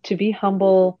to be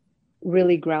humble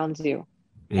really grounds you.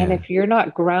 Yeah. And if you're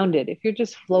not grounded, if you're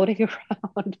just floating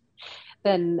around,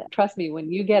 then trust me,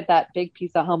 when you get that big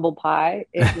piece of humble pie,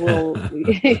 it will.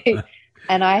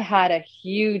 And I had a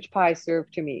huge pie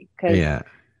served to me because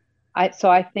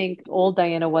I think old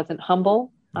Diana wasn't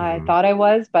humble. I thought I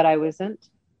was, but I wasn't.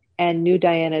 And new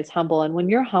Diana is humble. And when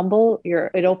you're humble,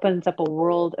 it opens up a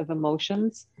world of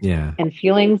emotions and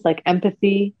feelings like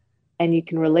empathy, and you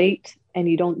can relate and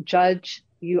you don't judge,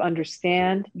 you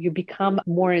understand, you become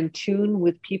more in tune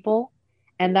with people.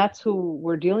 And that's who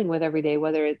we're dealing with every day,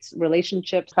 whether it's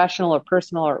relationships, professional or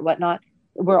personal or whatnot.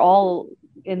 We're all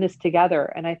in this together.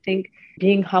 And I think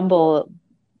being humble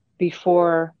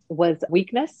before was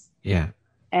weakness. Yeah.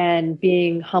 And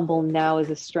being humble now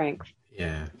is a strength.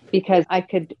 Yeah. Because I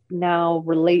could now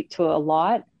relate to a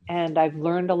lot, and I've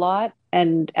learned a lot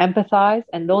and empathize.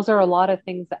 And those are a lot of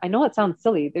things that I know it sounds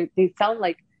silly. They sound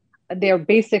like they're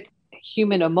basic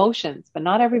human emotions, but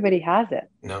not everybody has it.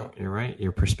 No, you're right.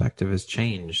 Your perspective has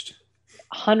changed.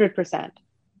 100%.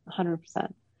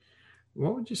 100%.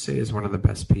 What would you say is one of the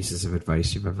best pieces of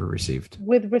advice you've ever received?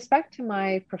 With respect to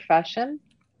my profession,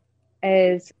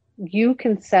 is you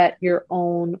can set your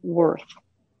own worth.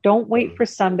 Don't wait for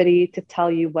somebody to tell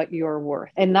you what you're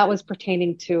worth. And that was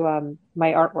pertaining to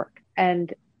my artwork.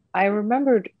 And I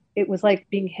remembered it was like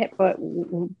being hit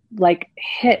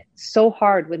so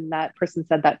hard when that person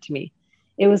said that to me.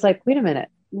 It was like, wait a minute,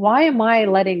 why am I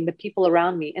letting the people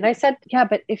around me? And I said, yeah,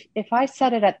 but if I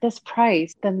set it at this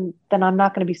price, then I'm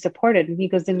not going to be supported. And he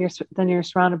goes, then you're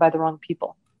surrounded by the wrong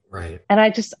people. Right. And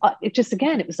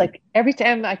it was like every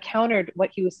time I countered what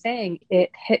he was saying, it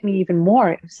hit me even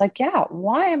more. It was like, yeah,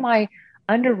 why am I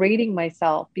underrating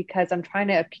myself because I'm trying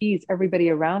to appease everybody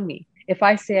around me? If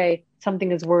I say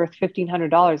something is worth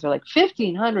 $1,500, they're like,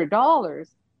 $1,500.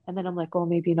 And then I'm like, oh,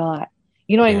 maybe not.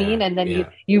 You know what I mean? And then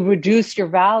you reduce your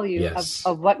value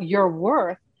of what you're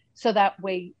worth. So that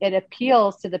way it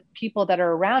appeals to the people that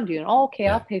are around you. And I'll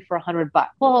pay for $100.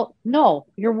 Well, no,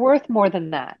 you're worth more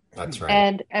than that. That's right.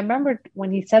 And I remember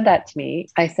when he said that to me,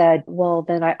 I said, well,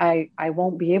 then I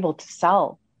won't be able to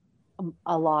sell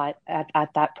a lot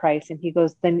at that price. And he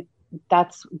goes, then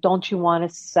don't you want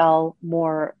to sell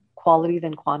more quality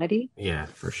than quantity? Yeah,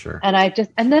 for sure. And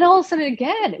then all of a sudden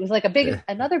again, it was like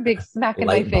another big smack in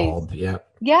my face. Yeah.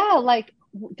 Yeah. Like,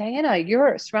 Diana,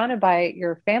 you're surrounded by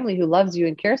your family who loves you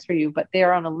and cares for you, but they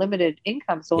are on a limited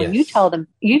income. So when you tell them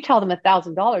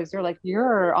 $1,000, they're like,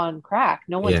 you're on crack.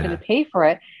 No one's going to pay for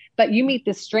it. But you meet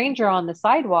this stranger on the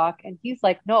sidewalk and he's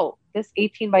like, no, this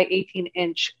 18 by 18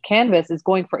 inch canvas is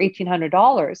going for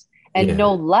 $1,800 and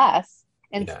no less,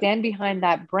 and stand behind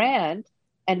that brand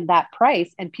and that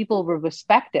price, and people will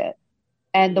respect it.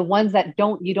 And the ones that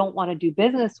you don't want to do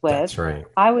business with. That's right.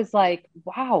 I was like,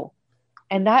 wow.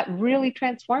 And that really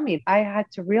transformed me. I had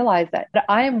to realize that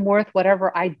I am worth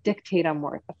whatever I dictate I'm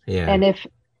worth. Yeah. And if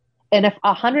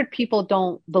 100 people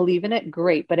don't believe in it,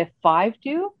 great. But if 5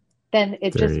 do, then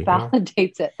it There just you go.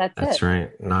 validates it. That's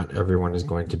right. Not everyone is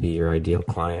going to be your ideal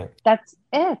client. That's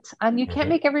it. And you can't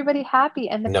make everybody happy.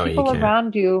 And the No, you people can't.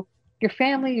 around you, your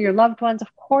family, your loved ones,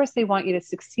 of course they want you to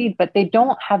succeed, but they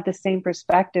don't have the same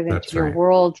perspective into That's your right.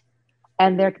 world,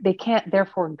 and they can't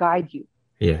therefore guide you,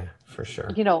 Yeah, for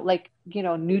sure.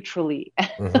 neutrally.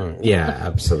 Yeah,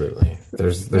 absolutely.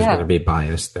 There's going to be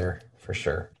bias there for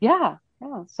sure. Yeah.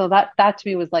 So that to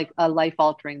me was like a life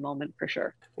altering moment for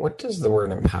sure. What does the word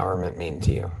empowerment mean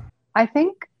to you? I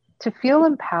think to feel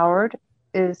empowered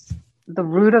is the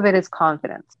root of it is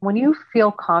confidence. When you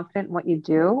feel confident in what you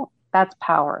do, that's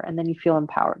power. And then you feel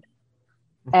empowered.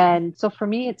 And so for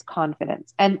me, it's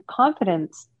confidence. And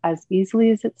confidence, as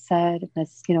easily as it's said,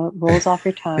 as it rolls off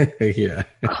your tongue. Yeah.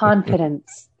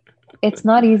 Confidence. It's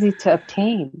not easy to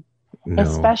obtain, No.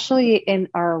 especially in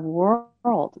our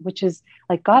world, which is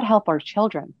like, God help our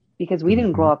children, because we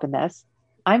didn't grow up in this.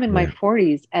 I'm in my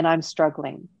 40s and I'm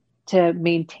struggling to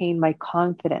maintain my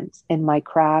confidence in my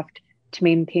craft, to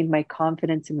maintain my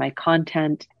confidence in my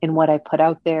content, in what I put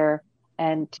out there,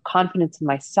 and confidence in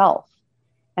myself.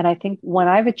 And I think when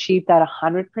I've achieved that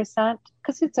 100%,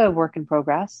 because it's a work in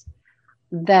progress,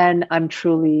 then I'm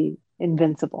truly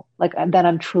invincible. Then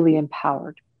I'm truly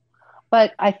empowered.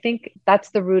 But I think that's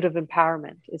the root of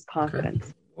empowerment, is confidence.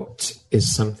 Okay. What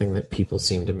is something that people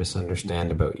seem to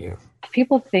misunderstand about you?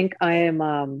 People think I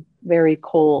am very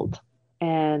cold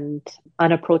and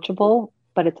unapproachable,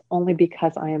 but it's only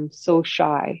because I am so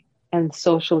shy and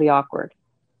socially awkward.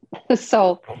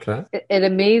 So it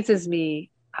amazes me.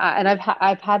 And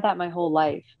I've had that my whole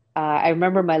life. I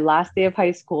remember my last day of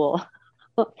high school.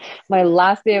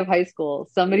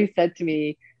 Somebody said to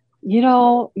me,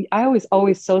 I was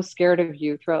always so scared of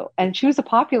you. And she was a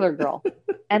popular girl.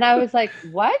 And I was like,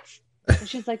 what? And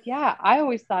she's like, yeah, I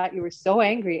always thought you were so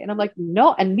angry. And I'm like,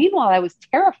 no. And meanwhile, I was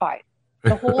terrified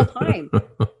the whole time.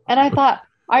 And I thought,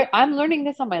 I'm learning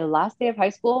this on my last day of high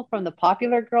school from the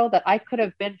popular girl, that I could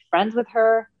have been friends with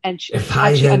her. And if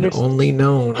I had only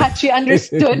known, had she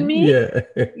understood me, yeah.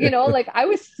 I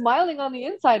was smiling on the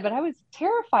inside, but I was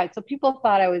terrified. So people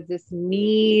thought I was this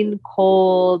mean,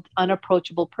 cold,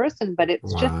 unapproachable person, but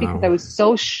it's just because I was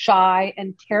so shy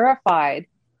and terrified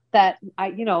that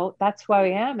that's who I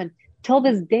am. And till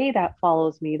this day, that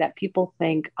follows me, that people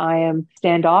think I am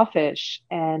standoffish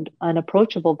and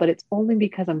unapproachable, but it's only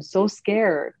because I'm so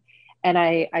scared. And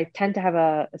I tend to have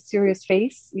a serious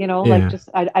face,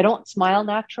 I don't smile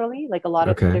naturally. Like a lot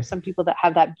of, there's some people that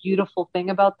have that beautiful thing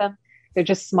about them. They're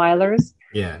just smilers.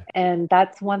 Yeah. And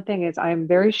that's one thing, is I'm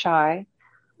very shy.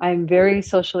 I'm very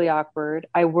socially awkward.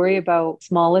 I worry about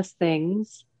smallest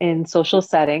things in social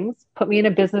settings. Put me in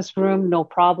a business room, no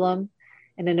problem.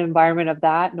 In an environment of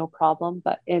that, no problem.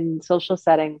 But in social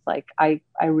settings, I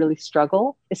really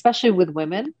struggle, especially with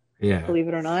women. Yeah. Believe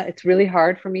it or not, it's really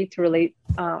hard for me to relate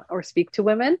or speak to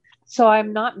women. So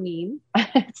I'm not mean.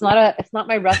 It's not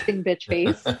my resting bitch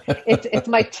face. It's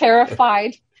my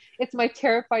terrified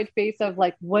face of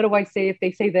like, what do I say if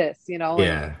they say this?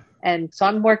 Yeah. And so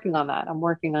I'm working on that. I'm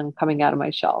working on coming out of my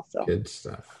shell. So good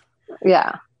stuff.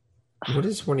 Yeah. What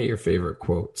is one of your favorite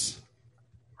quotes?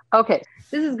 Okay,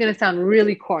 this is going to sound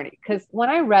really corny, because when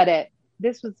I read it,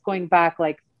 this was going back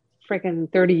like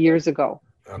freaking 30 years ago.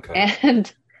 Okay.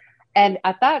 And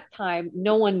at that time,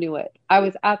 no one knew it. I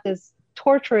was at this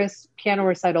torturous piano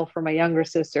recital for my younger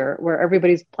sister, where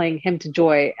everybody's playing Hymn to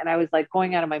Joy, and I was like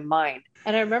going out of my mind.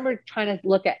 And I remember trying to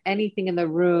look at anything in the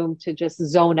room to just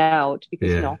zone out,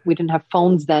 because we didn't have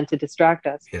phones then to distract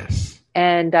us. Yes.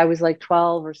 And I was like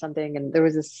 12 or something, and there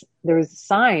was a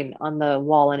sign on the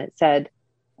wall, and it said,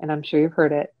 and I'm sure you've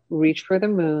heard it, reach for the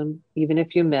moon. Even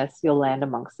if you miss, you'll land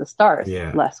amongst the stars.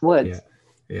 Yeah. Les Woods.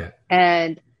 Yeah.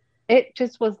 And it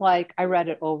just was like, I read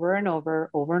it over and over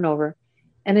and over.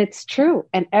 And it's true.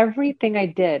 And everything I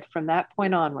did from that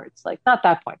point onwards, like not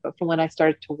that point, but from when I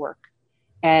started to work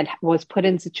and was put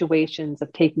in situations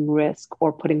of taking risk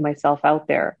or putting myself out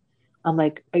there, I'm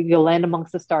like, you'll land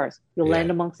amongst the stars. You'll land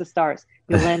amongst the stars.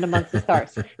 You'll land amongst the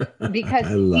stars.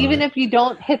 Because even if you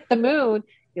don't hit the moon,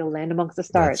 you'll land amongst the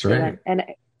stars. That's right. And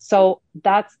so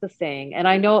that's the saying. And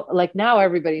I know, like, now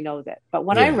everybody knows it. But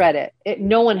when I read it,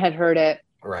 no one had heard it.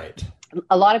 Right.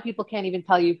 A lot of people can't even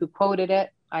tell you who quoted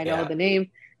it. I know the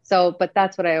name. So, but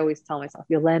that's what I always tell myself.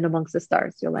 You'll land amongst the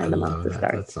stars. You'll land amongst the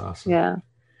stars. That's awesome. Yeah.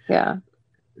 Yeah.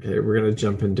 Okay, we're going to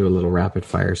jump into a little rapid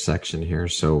fire section here.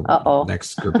 So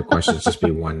next group of questions, just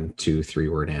be 1, 2, 3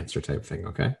 word answer type thing.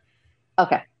 Okay.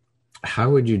 Okay. How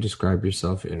would you describe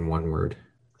yourself in one word?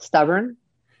 Stubborn.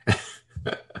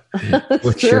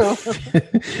 What's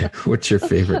your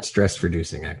favorite stress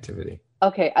reducing activity?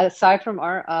 Okay. Aside from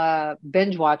our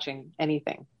binge watching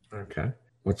anything. Okay.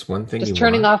 What's one thing Just you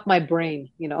turning want? off my brain,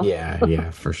 you know, Yeah,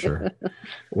 for sure.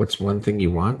 What's one thing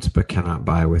you want but cannot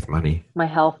buy with money? my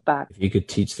health back. If you could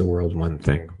teach the world one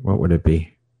thing, what would it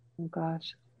be? Oh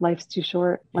gosh, life's too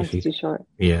short. If Life's you, too short.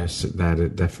 yes, that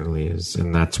it definitely is.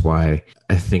 And that's why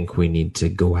I think we need to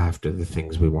go after the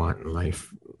things we want in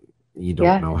life. You don't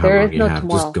Yeah, know how there long is you no have. Just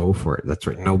tomorrow go for it. That's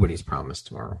right. Nobody's promised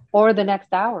tomorrow. or the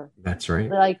next hour. That's right.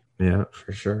 Like, Yeah,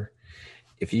 for sure.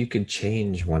 If you could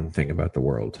change one thing about the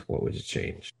world, what would you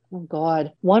change? oh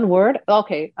God, one word.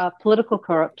 Okay, political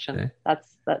corruption. Okay.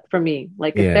 That's for me.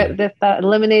 Like Yeah. if that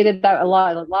eliminated that, a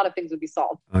lot of things would be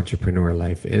solved. Entrepreneur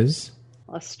life is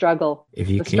A struggle. if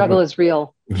you The came struggle with, is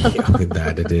real. yeah,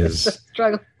 that it The is.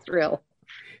 struggle is real.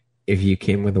 If you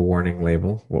came with a warning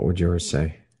label, what would yours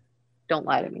say? Don't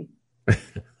lie to me.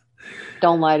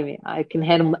 Don't lie to me. I can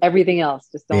handle everything else.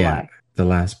 Just don't Yeah. lie. The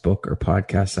last book or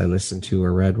podcast I listened to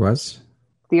or read was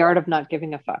The Art of Not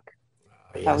Giving a Fuck.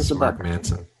 That was the Mark book.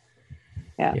 Manson.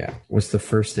 Yeah. Yeah. What's the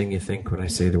first thing you think when I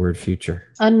say the word future?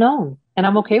 Unknown. And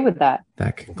I'm okay with that.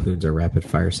 That concludes our rapid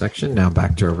fire section. Now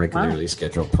back to our regularly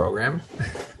scheduled program.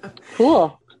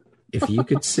 Cool. If you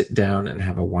could sit down and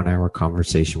have a 1 hour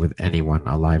conversation with anyone,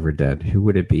 alive or dead, who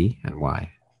would it be and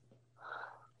why?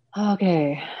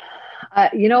 Okay.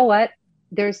 You know what?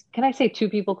 Can I say two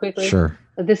people quickly? Sure.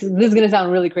 This is going to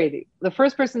sound really crazy. The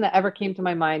first person that ever came to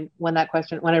my mind when I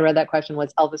read that question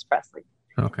was Elvis Presley.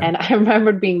 Okay. And I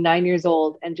remembered being 9 years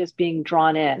old and just being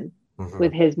drawn in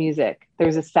with his music.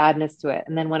 There's a sadness to it.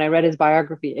 And then when I read his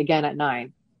biography again at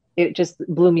 9, it just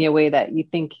blew me away that you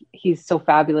think he's so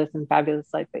fabulous and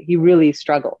fabulous life, but he really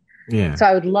struggled. Yeah. So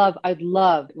I'd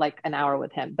love like an hour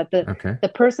with him. But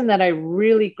the person that I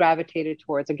really gravitated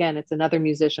towards, again, it's another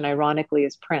musician, ironically,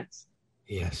 is Prince.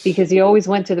 Yes. Because he always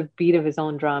went to the beat of his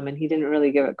own drum and he didn't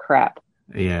really give a crap.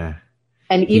 Yeah.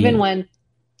 And even when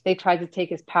they tried to take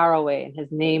his power away and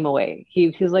his name away,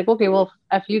 he was like, okay, well,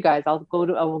 F you guys, I'm going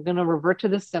to revert to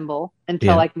this symbol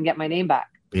until I can get my name back.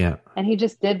 Yeah. And he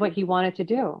just did what he wanted to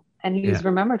do. And he was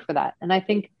remembered for that. And I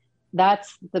think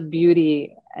that's the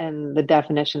beauty and the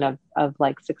definition of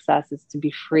like success, is to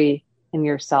be free in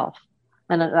yourself.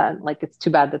 And like, it's too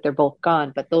bad that they're both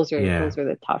gone, but those are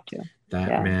the top two.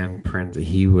 That man, Prince,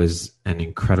 he was an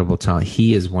incredible talent.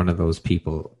 He is one of those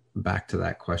people, back to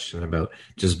that question about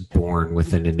just born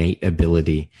with an innate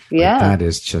ability. Yeah. Like, that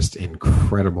is just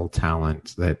incredible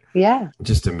talent.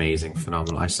 Just amazing,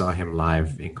 phenomenal. I saw him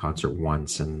live in concert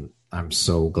once, and I'm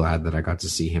so glad that I got to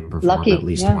see him perform at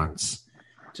least once.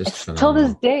 Just till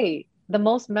this day, the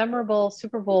most memorable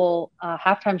Super Bowl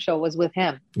halftime show was with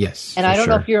him. Yes. And I don't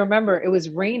know if you remember, it was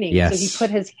raining. Yes. So he put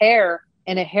his hair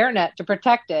in a hairnet to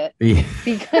protect it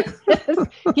because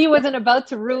he wasn't about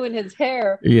to ruin his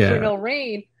hair for no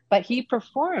rain, but he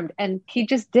performed and he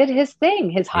just did his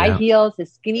thing. His high heels,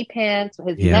 his skinny pants,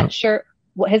 his net shirt,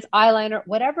 his eyeliner,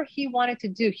 whatever he wanted to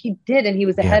do, he did. And he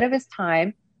was ahead of his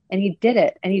time and he did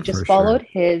it. And he just followed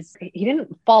he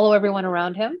didn't follow everyone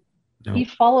around him. No. He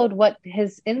followed what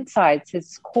his insides,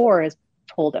 his core has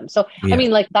told him. So, I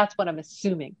mean, like, that's what I'm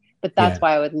assuming, but that's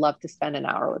why I would love to spend an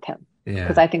hour with him. Yeah.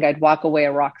 Because I think I'd walk away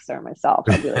a rock star myself.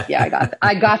 I'd be like, yeah,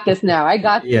 I got this now. I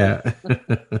got this. Yeah.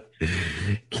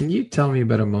 Can you tell me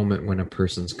about a moment when a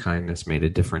person's kindness made a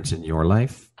difference in your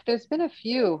life? There's been a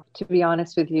few, to be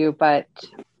honest with you, but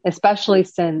especially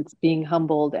since being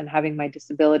humbled and having my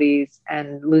disabilities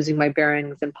and losing my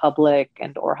bearings in public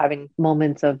or having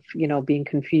moments of, being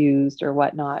confused or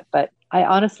whatnot. But I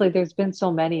honestly, there's been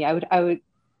so many. I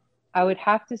would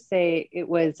have to say it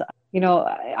was,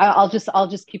 I'll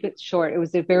just keep it short. It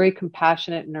was a very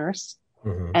compassionate nurse,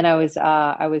 and I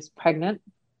was pregnant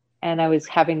and I was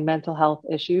having mental health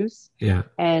issues. Yeah.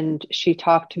 And she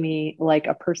talked to me like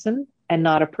a person and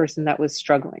not a person that was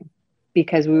struggling,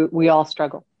 because we all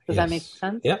struggle. Does that make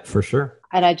sense? Yeah, for sure.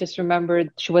 And I just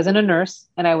remembered she wasn't a nurse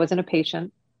and I wasn't a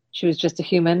patient. She was just a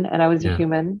human and I was a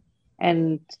human,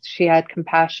 and she had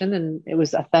compassion and it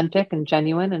was authentic and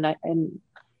genuine. And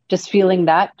just feeling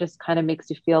that just kind of makes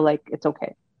you feel like it's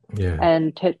okay. Yeah.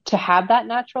 And to have that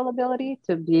natural ability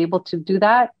to be able to do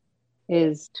that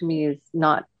is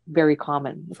not very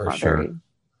common. For sure.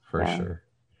 Sure.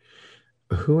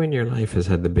 Who in your life has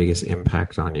had the biggest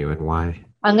impact on you and why?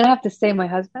 I'm going to have to say my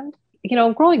husband.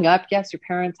 Growing up, yes, your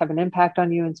parents have an impact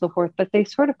on you and so forth, but they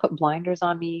sort of put blinders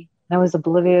on me. I was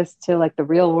oblivious to like the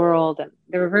real world, and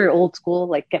they were very old school,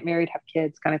 like get married, have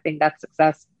kids kind of thing. That's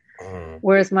success.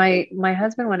 Whereas my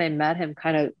husband, when I met him,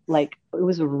 kind of like, it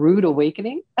was a rude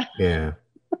awakening. Yeah.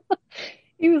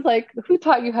 He was like, who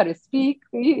taught you how to speak?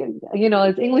 Is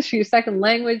English your second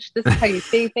language? This is how you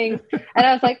say things. And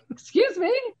I was like, excuse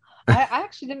me. I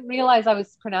actually didn't realize I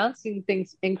was pronouncing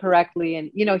things incorrectly.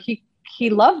 And, he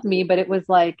loved me, but it was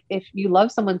like, if you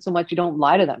love someone so much, you don't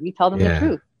lie to them. You tell them the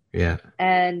truth. Yeah.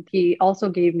 And he also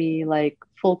gave me like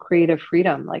full creative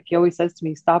freedom. Like he always says to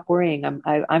me, stop worrying.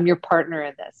 I'm your partner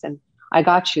in this, and I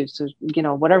got you. So,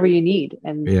 whatever you need.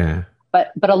 And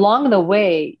but along the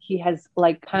way, he has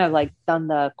like kind of like done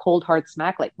the cold hard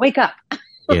smack, like wake up.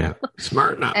 Yeah.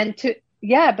 Smarten up.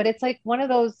 But it's like one of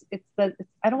those, I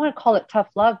don't want to call it tough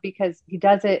love because he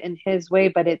does it in his way,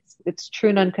 but it's true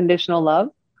and unconditional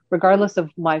love, regardless of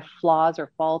my flaws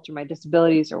or faults or my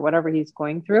disabilities or whatever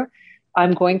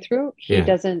I'm going through.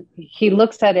 He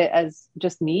looks at it as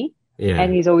just me,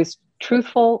 and he's always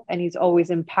truthful, and he's always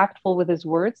impactful with his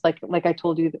words. Like I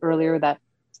told you earlier, that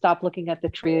stop looking at the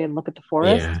tree and look at the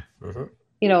forest.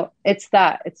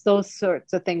 It's those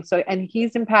sorts of things. So, and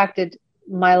he's impacted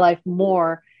my life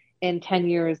more in 10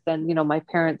 years than, my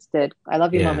parents did. I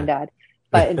love you, mom and dad,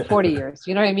 but in 40 years,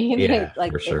 you know what I mean? Yeah,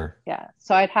 for sure.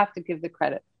 So I'd have to give the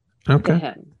credit to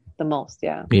him the most.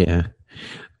 Yeah. Yeah.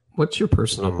 What's your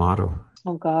personal motto?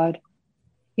 Oh God.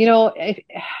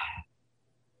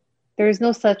 There's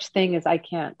no such thing as I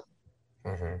can't.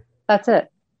 Mm-hmm. That's it.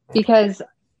 Because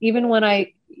even when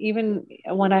I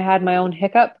had my own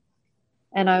hiccup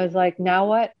and I was like, now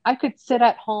what? I could sit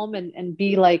at home and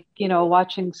be like,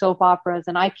 watching soap operas,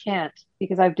 and I can't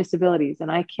because I have disabilities, and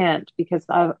I can't because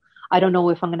I don't know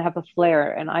if I'm going to have a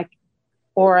flare,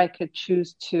 or I could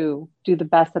choose to do the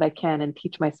best that I can and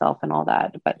teach myself and all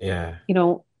that. But,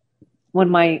 when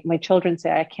my children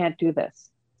say, I can't do this,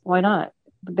 why not?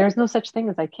 There's no such thing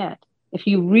as I can't. If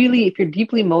you're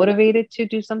deeply motivated to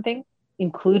do something,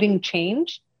 including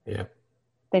change,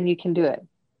 then you can do it.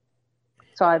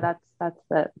 So that's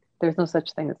it. There's no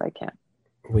such thing as I can't.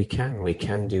 We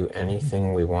can do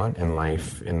anything we want in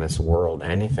life, in this world.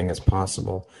 Anything is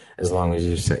possible as long as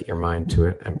you set your mind to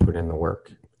it and put in the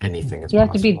work. Anything is possible. You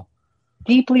have to be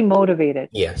deeply motivated.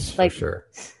 Yes, for sure.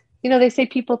 They say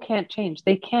people can't change.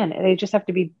 They can. They just have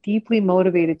to be deeply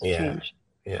motivated to change.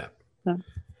 Yeah. So,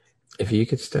 if you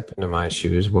could step into my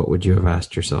shoes, what would you have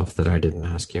asked yourself that I didn't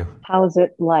ask you? How is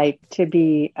it like to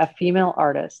be a female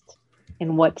artist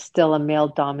in what's still a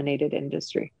male-dominated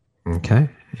industry? Okay.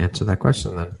 Answer that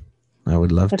question then. I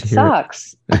would love to hear it.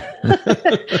 Sucks.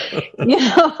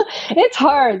 It's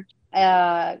hard.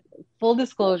 Full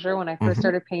disclosure, when I first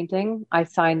started painting, I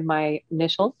signed my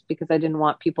initials because I didn't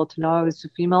want people to know I was a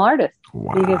female artist.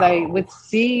 Wow. Because I would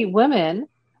see women,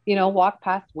 walk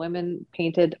past women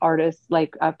painted artists,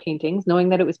 paintings, knowing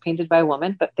that it was painted by a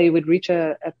woman, but they would reach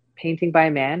a painting by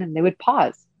a man and they would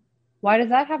pause. Why does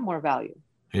that have more value?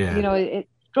 Yeah. It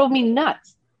drove me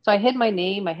nuts. So I hid my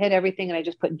name, I hid everything, and I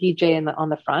just put DJ on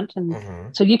the front.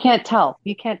 And so you can't tell.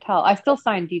 I still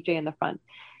signed DJ in the front.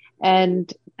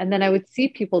 And then I would see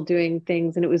people doing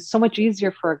things, and it was so much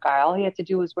easier for a guy. All he had to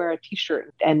do was wear a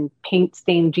t-shirt and paint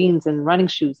stained jeans and running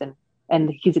shoes, and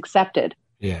he's accepted.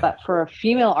 Yeah. But for a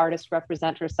female artist to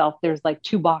represent herself, there's like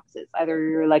two boxes. Either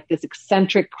you're like this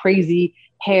eccentric, crazy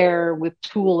hair with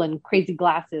tulle and crazy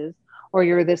glasses, or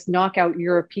you're this knockout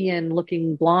European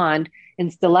looking blonde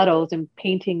in stilettos and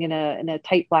painting in a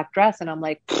tight black dress. And I'm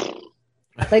like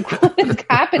what is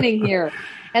happening here?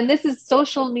 And this is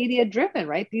social media driven,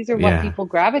 right? These are what people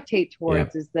gravitate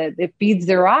towards, is that it feeds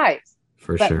their eyes.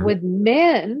 But with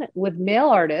male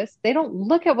artists, they don't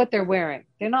look at what they're wearing.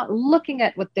 They're not looking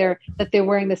at that they're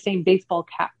wearing the same baseball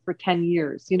cap for 10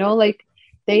 years,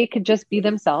 they could just be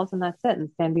themselves and that's it,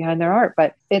 and stand behind their art.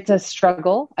 But it's a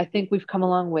struggle. I think we've come a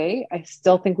long way. I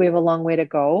still think we have a long way to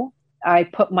go. I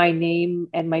put my name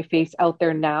and my face out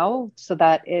there now so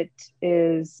that it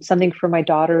is something for my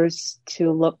daughters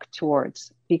to look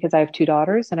towards, because I have 2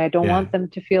 daughters and I don't want them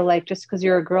to feel like just because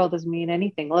you're a girl doesn't mean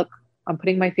anything. Look, I'm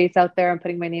putting my face out there. I'm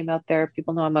putting my name out there.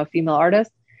 People know I'm a female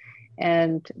artist,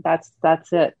 and that's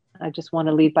it. I just want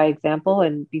to lead by example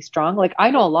and be strong. Like,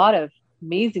 I know a lot of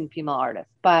amazing female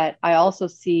artists, but I also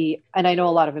see, and I know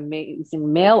a lot of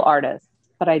amazing male artists,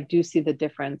 but I do see the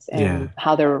difference in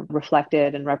how they're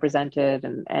reflected and represented.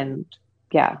 And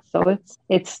so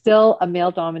it's still a male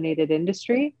dominated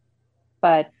industry,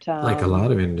 but like a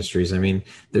lot of industries, I mean,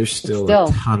 there's still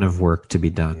a ton of work to be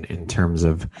done in terms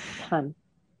of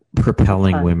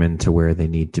propelling women to where they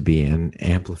need to be and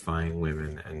amplifying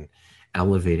women and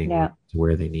elevating women to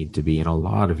where they need to be in a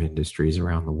lot of industries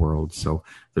around the world. So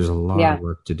there's a lot of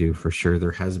work to do for sure.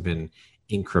 There has been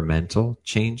incremental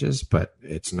changes, but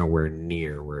it's nowhere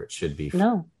near where it should be for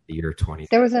the year 20.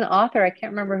 There was an author, I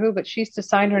can't remember who, but she used to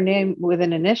sign her name with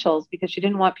an initials because she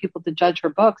didn't want people to judge her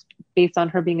books based on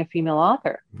her being a female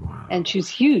author. Wow. And she's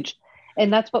huge.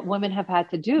 And that's what women have had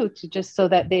to do, to just so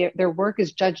that their work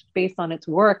is judged based on its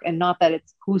work and not that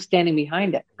it's who's standing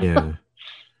behind it.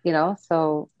 Yeah.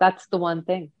 So that's the one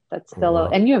thing. That's still, Well,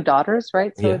 and you have daughters,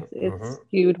 right? So yeah. it's,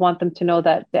 you would want them to know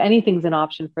that anything's an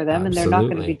option for them and they're not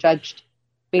going to be Absolutely. judged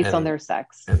based on And their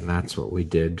sex. and that's what we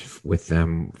did with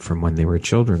them from when they were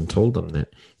children. Told them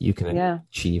that you can Yeah.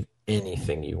 achieve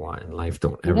anything you want in life.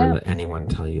 Don't ever Yeah. let anyone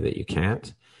tell you that you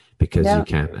can't, because Yeah. you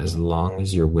can. As long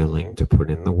as you're willing to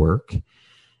put in the work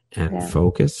and Yeah.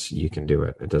 focus, you can do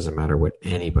it. It doesn't matter what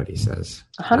anybody says.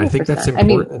 And I think that's 100%. I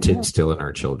mean, important to instill in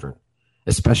our children,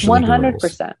 especially girls.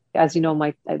 100%. As you know,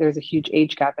 there's a huge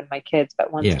age gap in my kids,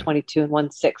 but one's Yeah. 22 and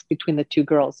one's 6. Between the two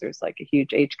girls, there's like a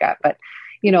huge age gap. But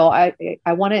you know, I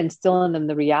want to instill in them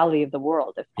the reality of the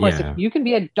world. Of course, Yeah. if you can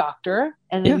be a doctor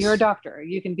and then Yes. you're a doctor,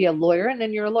 you can be a lawyer and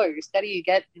then you're a lawyer. You study, you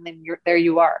get, and then there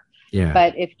you are. Yeah.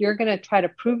 But if you're going to try to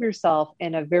prove yourself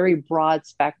in a very broad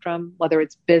spectrum, whether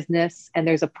it's business and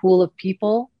there's a pool of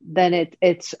people, then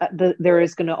there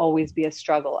is going to always be a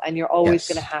struggle, and you're always Yes.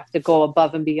 going to have to go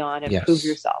above and beyond and Yes. prove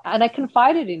yourself. And I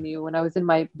confided in you when I was in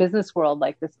my business world.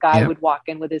 Like, this guy Yep. would walk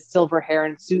in with his silver hair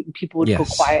and suit, and people would Yes.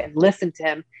 go quiet and listen to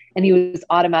him, and he was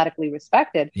automatically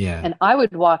respected. Yeah. And I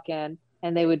would walk in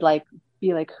and they would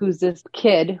be like, who's this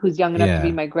kid who's young enough to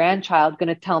be my grandchild going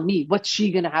to tell me? What's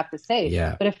she going to have to say?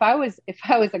 Yeah. But if I was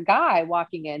a guy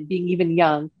walking in, being even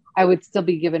young, I would still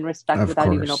be given respect Of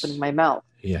without even course. opening my mouth.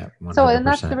 Yeah. 100%. So, and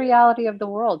that's the reality of the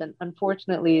world. And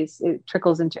unfortunately, it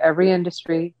trickles into every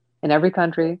industry in every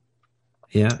country.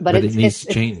 Yeah. But it needs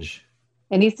to change.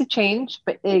 It needs to change,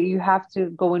 but you have to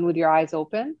go in with your eyes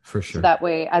open. For sure. So that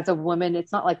way, as a woman,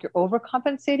 it's not like you're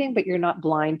overcompensating, but you're not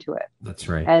blind to it. That's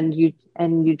right. And you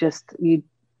just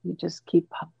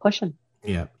keep pushing.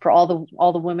 Yeah. For all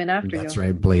the women after you. That's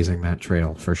right. Blazing that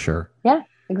trail for sure. Yeah,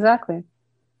 exactly.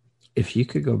 If you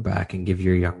could go back and give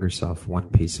your younger self one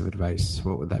piece of advice,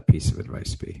 what would that piece of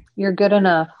advice be? You're good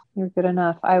enough. You're good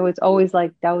enough. I was always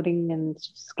like doubting and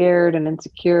scared and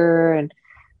insecure and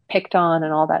picked on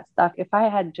and all that stuff. If I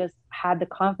had just had the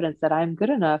confidence that I'm good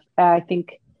enough, I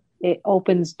think it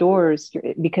opens doors,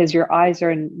 because your eyes are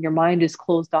and your mind is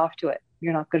closed off to it.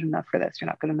 You're not good enough for this. You're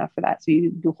not good enough for that. So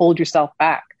you hold yourself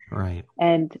back. Right.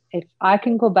 And if I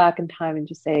can go back in time and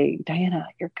just say, Diana,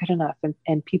 you're good enough,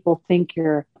 and people think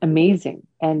you're amazing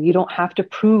and you don't have to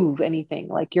prove anything,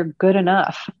 like you're good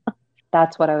enough.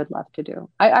 That's what I would love to do.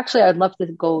 I'd love to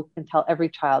go and tell every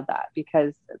child that,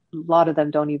 because a lot of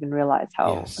them don't even realize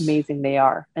how amazing they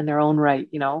are in their own right.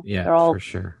 You know, yeah, they're all, for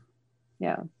sure.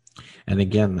 Yeah. And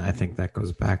again, I think that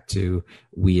goes back to,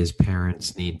 we as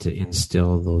parents need to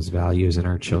instill those values in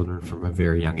our children from a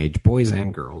very young age, boys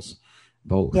and girls,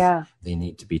 both. Yeah. They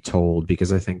need to be told,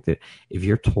 because I think that if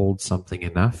you're told something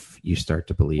enough, you start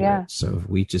to believe it. So if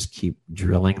we just keep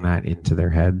drilling that into their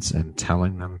heads and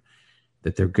telling them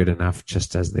that they're good enough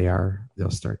just as they are, they'll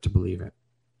start to believe it.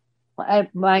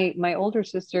 My older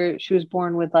sister, she was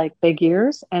born with like big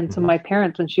ears. And so my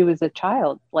parents, when she was a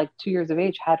child, like 2 years of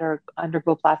age, had her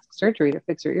undergo plastic surgery to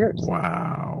fix her ears.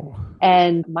 Wow.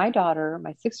 And my daughter,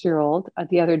 my 6-year-old,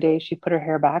 the other day, she put her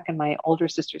hair back and my older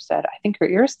sister said, I think her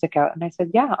ears stick out. And I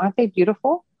said, yeah, aren't they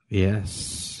beautiful?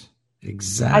 Yes,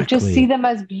 exactly. I just see them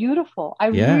as beautiful. I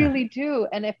really do.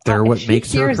 And if what she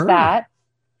makes hears her that,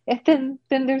 then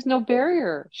there's no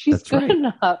barrier. She's good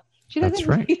enough. She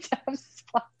doesn't need to have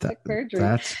plastic surgery,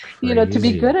 that's crazy. To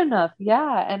be good enough.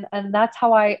 Yeah. And that's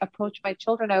how I approach my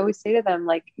children. I always say to them,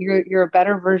 like, you're a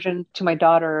better version, to my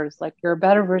daughters, like, you're a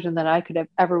better version than I could have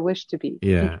ever wished to be.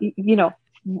 Yeah.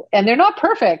 And they're not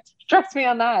perfect. Trust me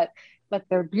on that, but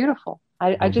they're beautiful.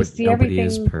 I just see everything.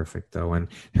 Nobody is perfect though. And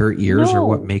her ears are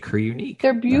what make her unique.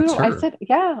 They're beautiful. I said,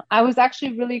 yeah, I was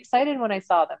actually really excited when I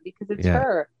saw them, because it's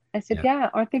her. I said, yeah,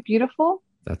 aren't they beautiful?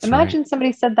 Imagine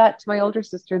somebody said that to my older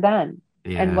sister then,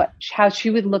 and how she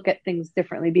would look at things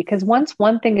differently. Because once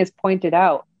one thing is pointed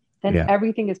out, then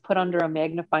everything is put under a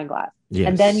magnifying glass,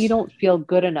 and then you don't feel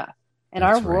good enough. And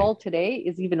our world today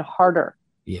is even harder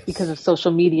because of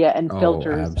social media and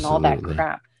filters and all that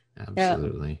crap.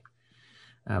 Absolutely.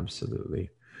 Absolutely.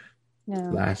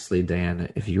 Yeah. Lastly, Diana,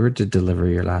 if you were to deliver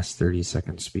your last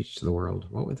 30-second speech to the world,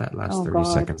 what would that last 30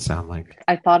 seconds sound like?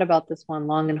 I thought about this one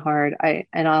long and hard. I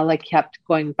kept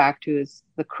going back to is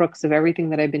the crux of everything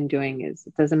that I've been doing is,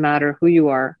 it doesn't matter who you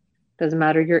are. It doesn't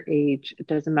matter your age. It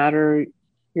doesn't matter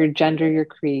your gender, your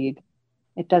creed.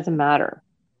 It doesn't matter.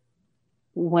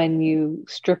 When you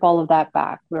strip all of that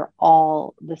back, we're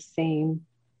all the same.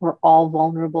 We're all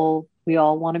vulnerable. We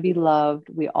all want to be loved.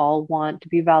 We all want to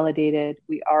be validated.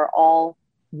 We are all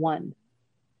one.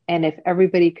 And if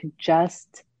everybody could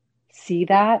just see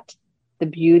that, the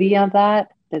beauty of that,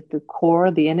 the core,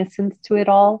 the innocence to it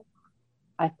all,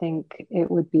 I think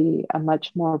it would be a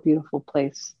much more beautiful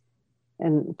place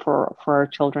and for our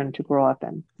children to grow up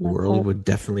in. The world would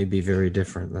definitely be very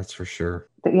different. That's for sure.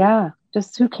 But yeah.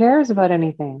 Just who cares about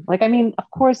anything? Like, I mean, of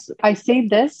course, I say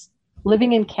this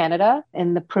living in Canada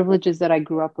and the privileges that I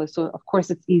grew up with. So of course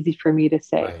it's easy for me to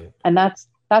say. Right. And that's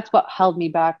what held me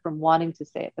back from wanting to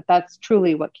say it. But that's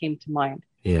truly what came to mind.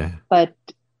 Yeah. But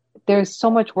there's so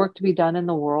much work to be done in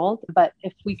the world. But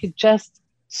if we could just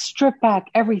strip back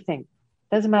everything,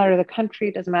 doesn't matter the country,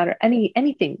 it doesn't matter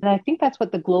anything. And I think that's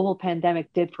what the global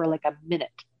pandemic did for like a minute.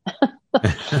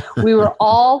 We were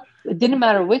all, it didn't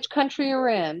matter which country you were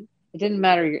in, it didn't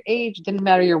matter your age, it didn't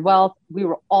matter your wealth. We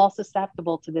were all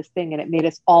susceptible to this thing, and it made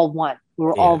us all one. We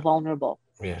were all vulnerable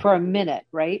for a minute,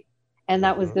 right? And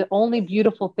that was the only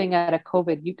beautiful thing out of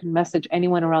COVID. You can message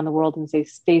anyone around the world and say,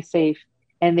 stay safe.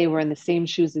 And they were in the same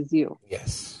shoes as you.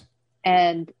 Yes.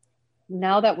 And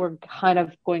now that we're kind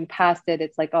of going past it,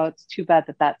 it's like, oh, it's too bad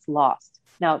that that's lost.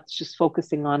 Now it's just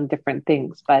focusing on different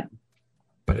things, but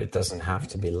it doesn't have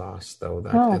to be lost, though.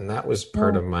 And that was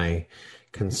part of my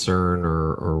concern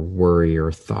or worry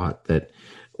or thought, that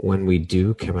when we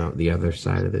do come out the other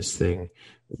side of this thing,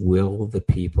 will the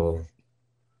people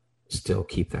still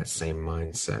keep that same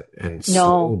mindset and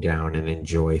slow down and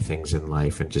enjoy things in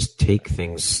life and just take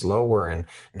things slower and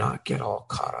not get all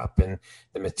caught up in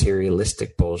the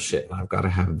materialistic bullshit, and I've got to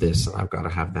have this and I've got to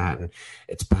have that, and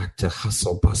it's back to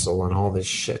hustle bustle and all this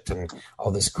shit and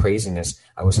all this craziness.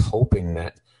 I was hoping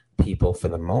that people, for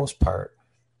the most part,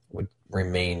 would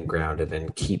remain grounded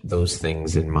and keep those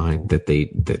things in mind that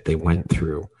they went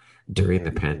through during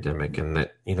the pandemic, and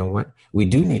that, you know what, we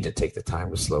do need to take the time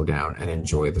to slow down and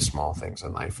enjoy the small things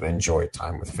in life and enjoy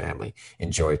time with family,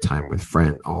 enjoy time with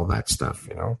friends, all that stuff,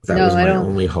 you know. That was my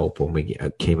only hope when we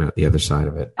came out the other side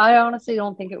of it. I honestly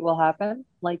don't think it will happen.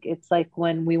 Like, it's like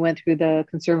when we went through the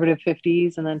conservative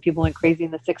 50s and then people went crazy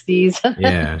in the 60s.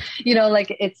 Yeah. You know,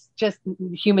 like, it's just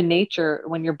human nature.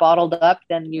 When you're bottled up,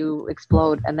 then you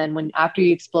explode. And then after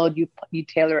you explode, you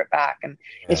tailor it back. And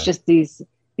it's just these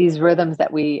rhythms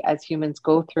that we as humans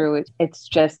go through. It's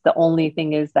just, the only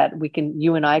thing is that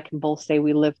you and I can both say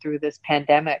we lived through this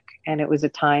pandemic, and it was a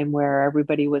time where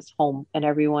everybody was home and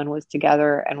everyone was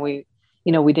together, and we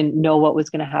didn't know what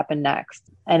was going to happen next.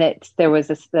 And there was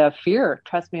the fear,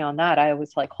 trust me on that. I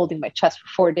was like holding my chest for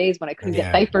 4 days when I couldn't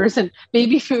get diapers and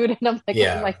baby food. And I'm like,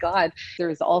 oh my God. There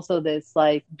was also this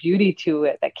like beauty to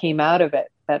it that came out of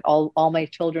it, that all my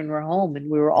children were home, and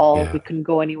we were all, we couldn't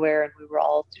go anywhere, and we were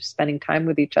all just spending time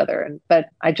with each other. But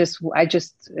I just,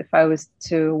 if I was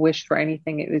to wish for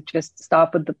anything, it would just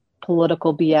stop with the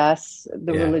political BS,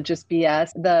 the religious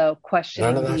BS, the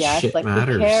questioning BS. Like,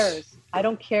 matters. Who cares? I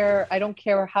don't care. I don't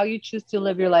care how you choose to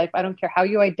live your life. I don't care how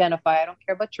you identify. I don't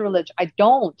care about your religion. I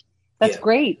don't. That's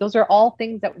great. Those are all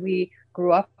things that we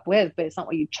grew up with, but it's not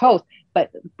what you chose.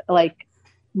 But like,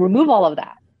 remove all of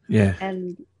that. Yeah.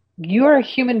 And you're a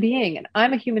human being and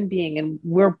I'm a human being, and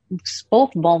we're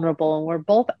both vulnerable, and we're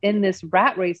both in this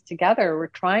rat race together. We're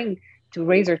trying to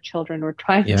raise our children. We're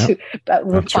trying to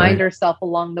refine ourselves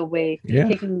along the way,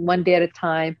 taking one day at a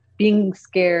time, being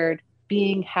scared,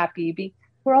 being happy,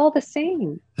 we're all the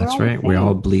same. That's right. We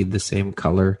all bleed the same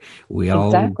color. We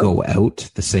all go out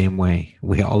the same way.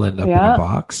 We all end up in a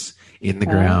box in the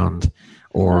ground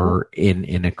or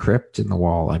in a crypt in the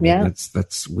wall. I mean,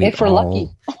 that's we if we're lucky.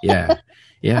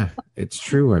 Yeah, it's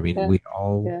true. I mean, we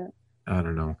all, I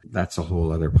don't know. That's a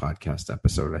whole other podcast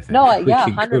episode, I think. No, we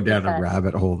could go down a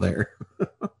rabbit hole there.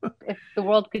 If the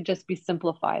world could just be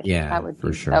simplified, that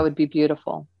would be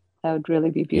beautiful. That would really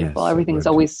be beautiful. Yes, everything's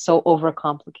always so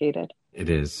overcomplicated. It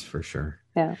is, for sure.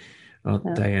 Yeah. Well,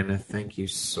 Diana, thank you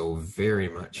so very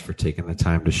much for taking the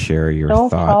time to share your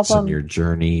thoughts and your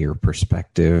journey, your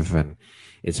perspective. And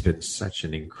it's been such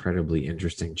an incredibly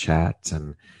interesting chat.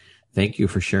 And thank you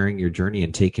for sharing your journey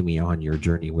and taking me on your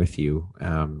journey with you.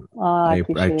 I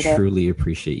truly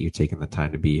appreciate you taking the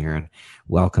time to be here, and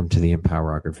welcome to the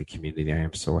Empowerography community. I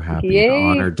am so happy and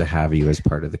honored to have you as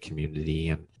part of the community.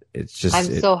 And it's just, I'm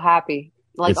so happy.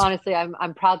 Like, honestly,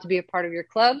 I'm proud to be a part of your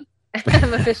club.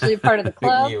 I'm officially a part of the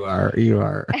club. You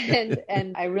are.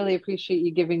 and I really appreciate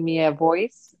you giving me a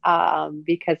voice,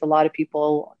 because a lot of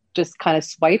people just kind of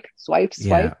swipe.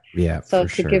 Yeah. So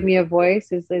to give me a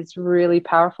voice is really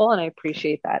powerful, and I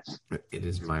appreciate that. It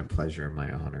is my pleasure and my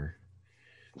honor.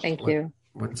 Thank you.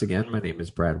 Once again, my name is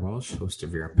Brad Walsh, host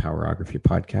of your Empowerography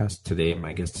podcast. Today,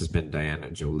 my guest has been Diana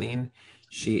Jolene.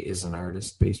 She is an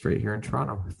artist based right here in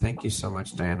Toronto. Thank you so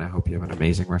much, Diana. I hope you have an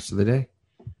amazing rest of the day.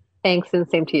 Thanks, and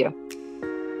same to you.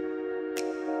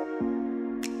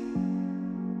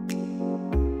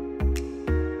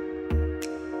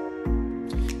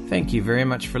 Thank you very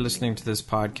much for listening to this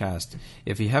podcast.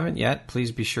 If you haven't yet,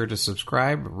 please be sure to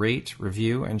subscribe, rate,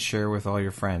 review, and share with all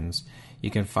your friends. You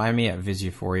can find me at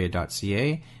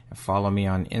viseuphoria.ca and follow me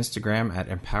on Instagram at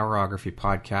Empowerography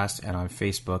Podcast and on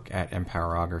Facebook at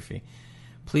Empowerography.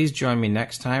 Please join me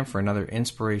next time for another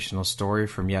inspirational story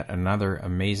from yet another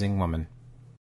amazing woman.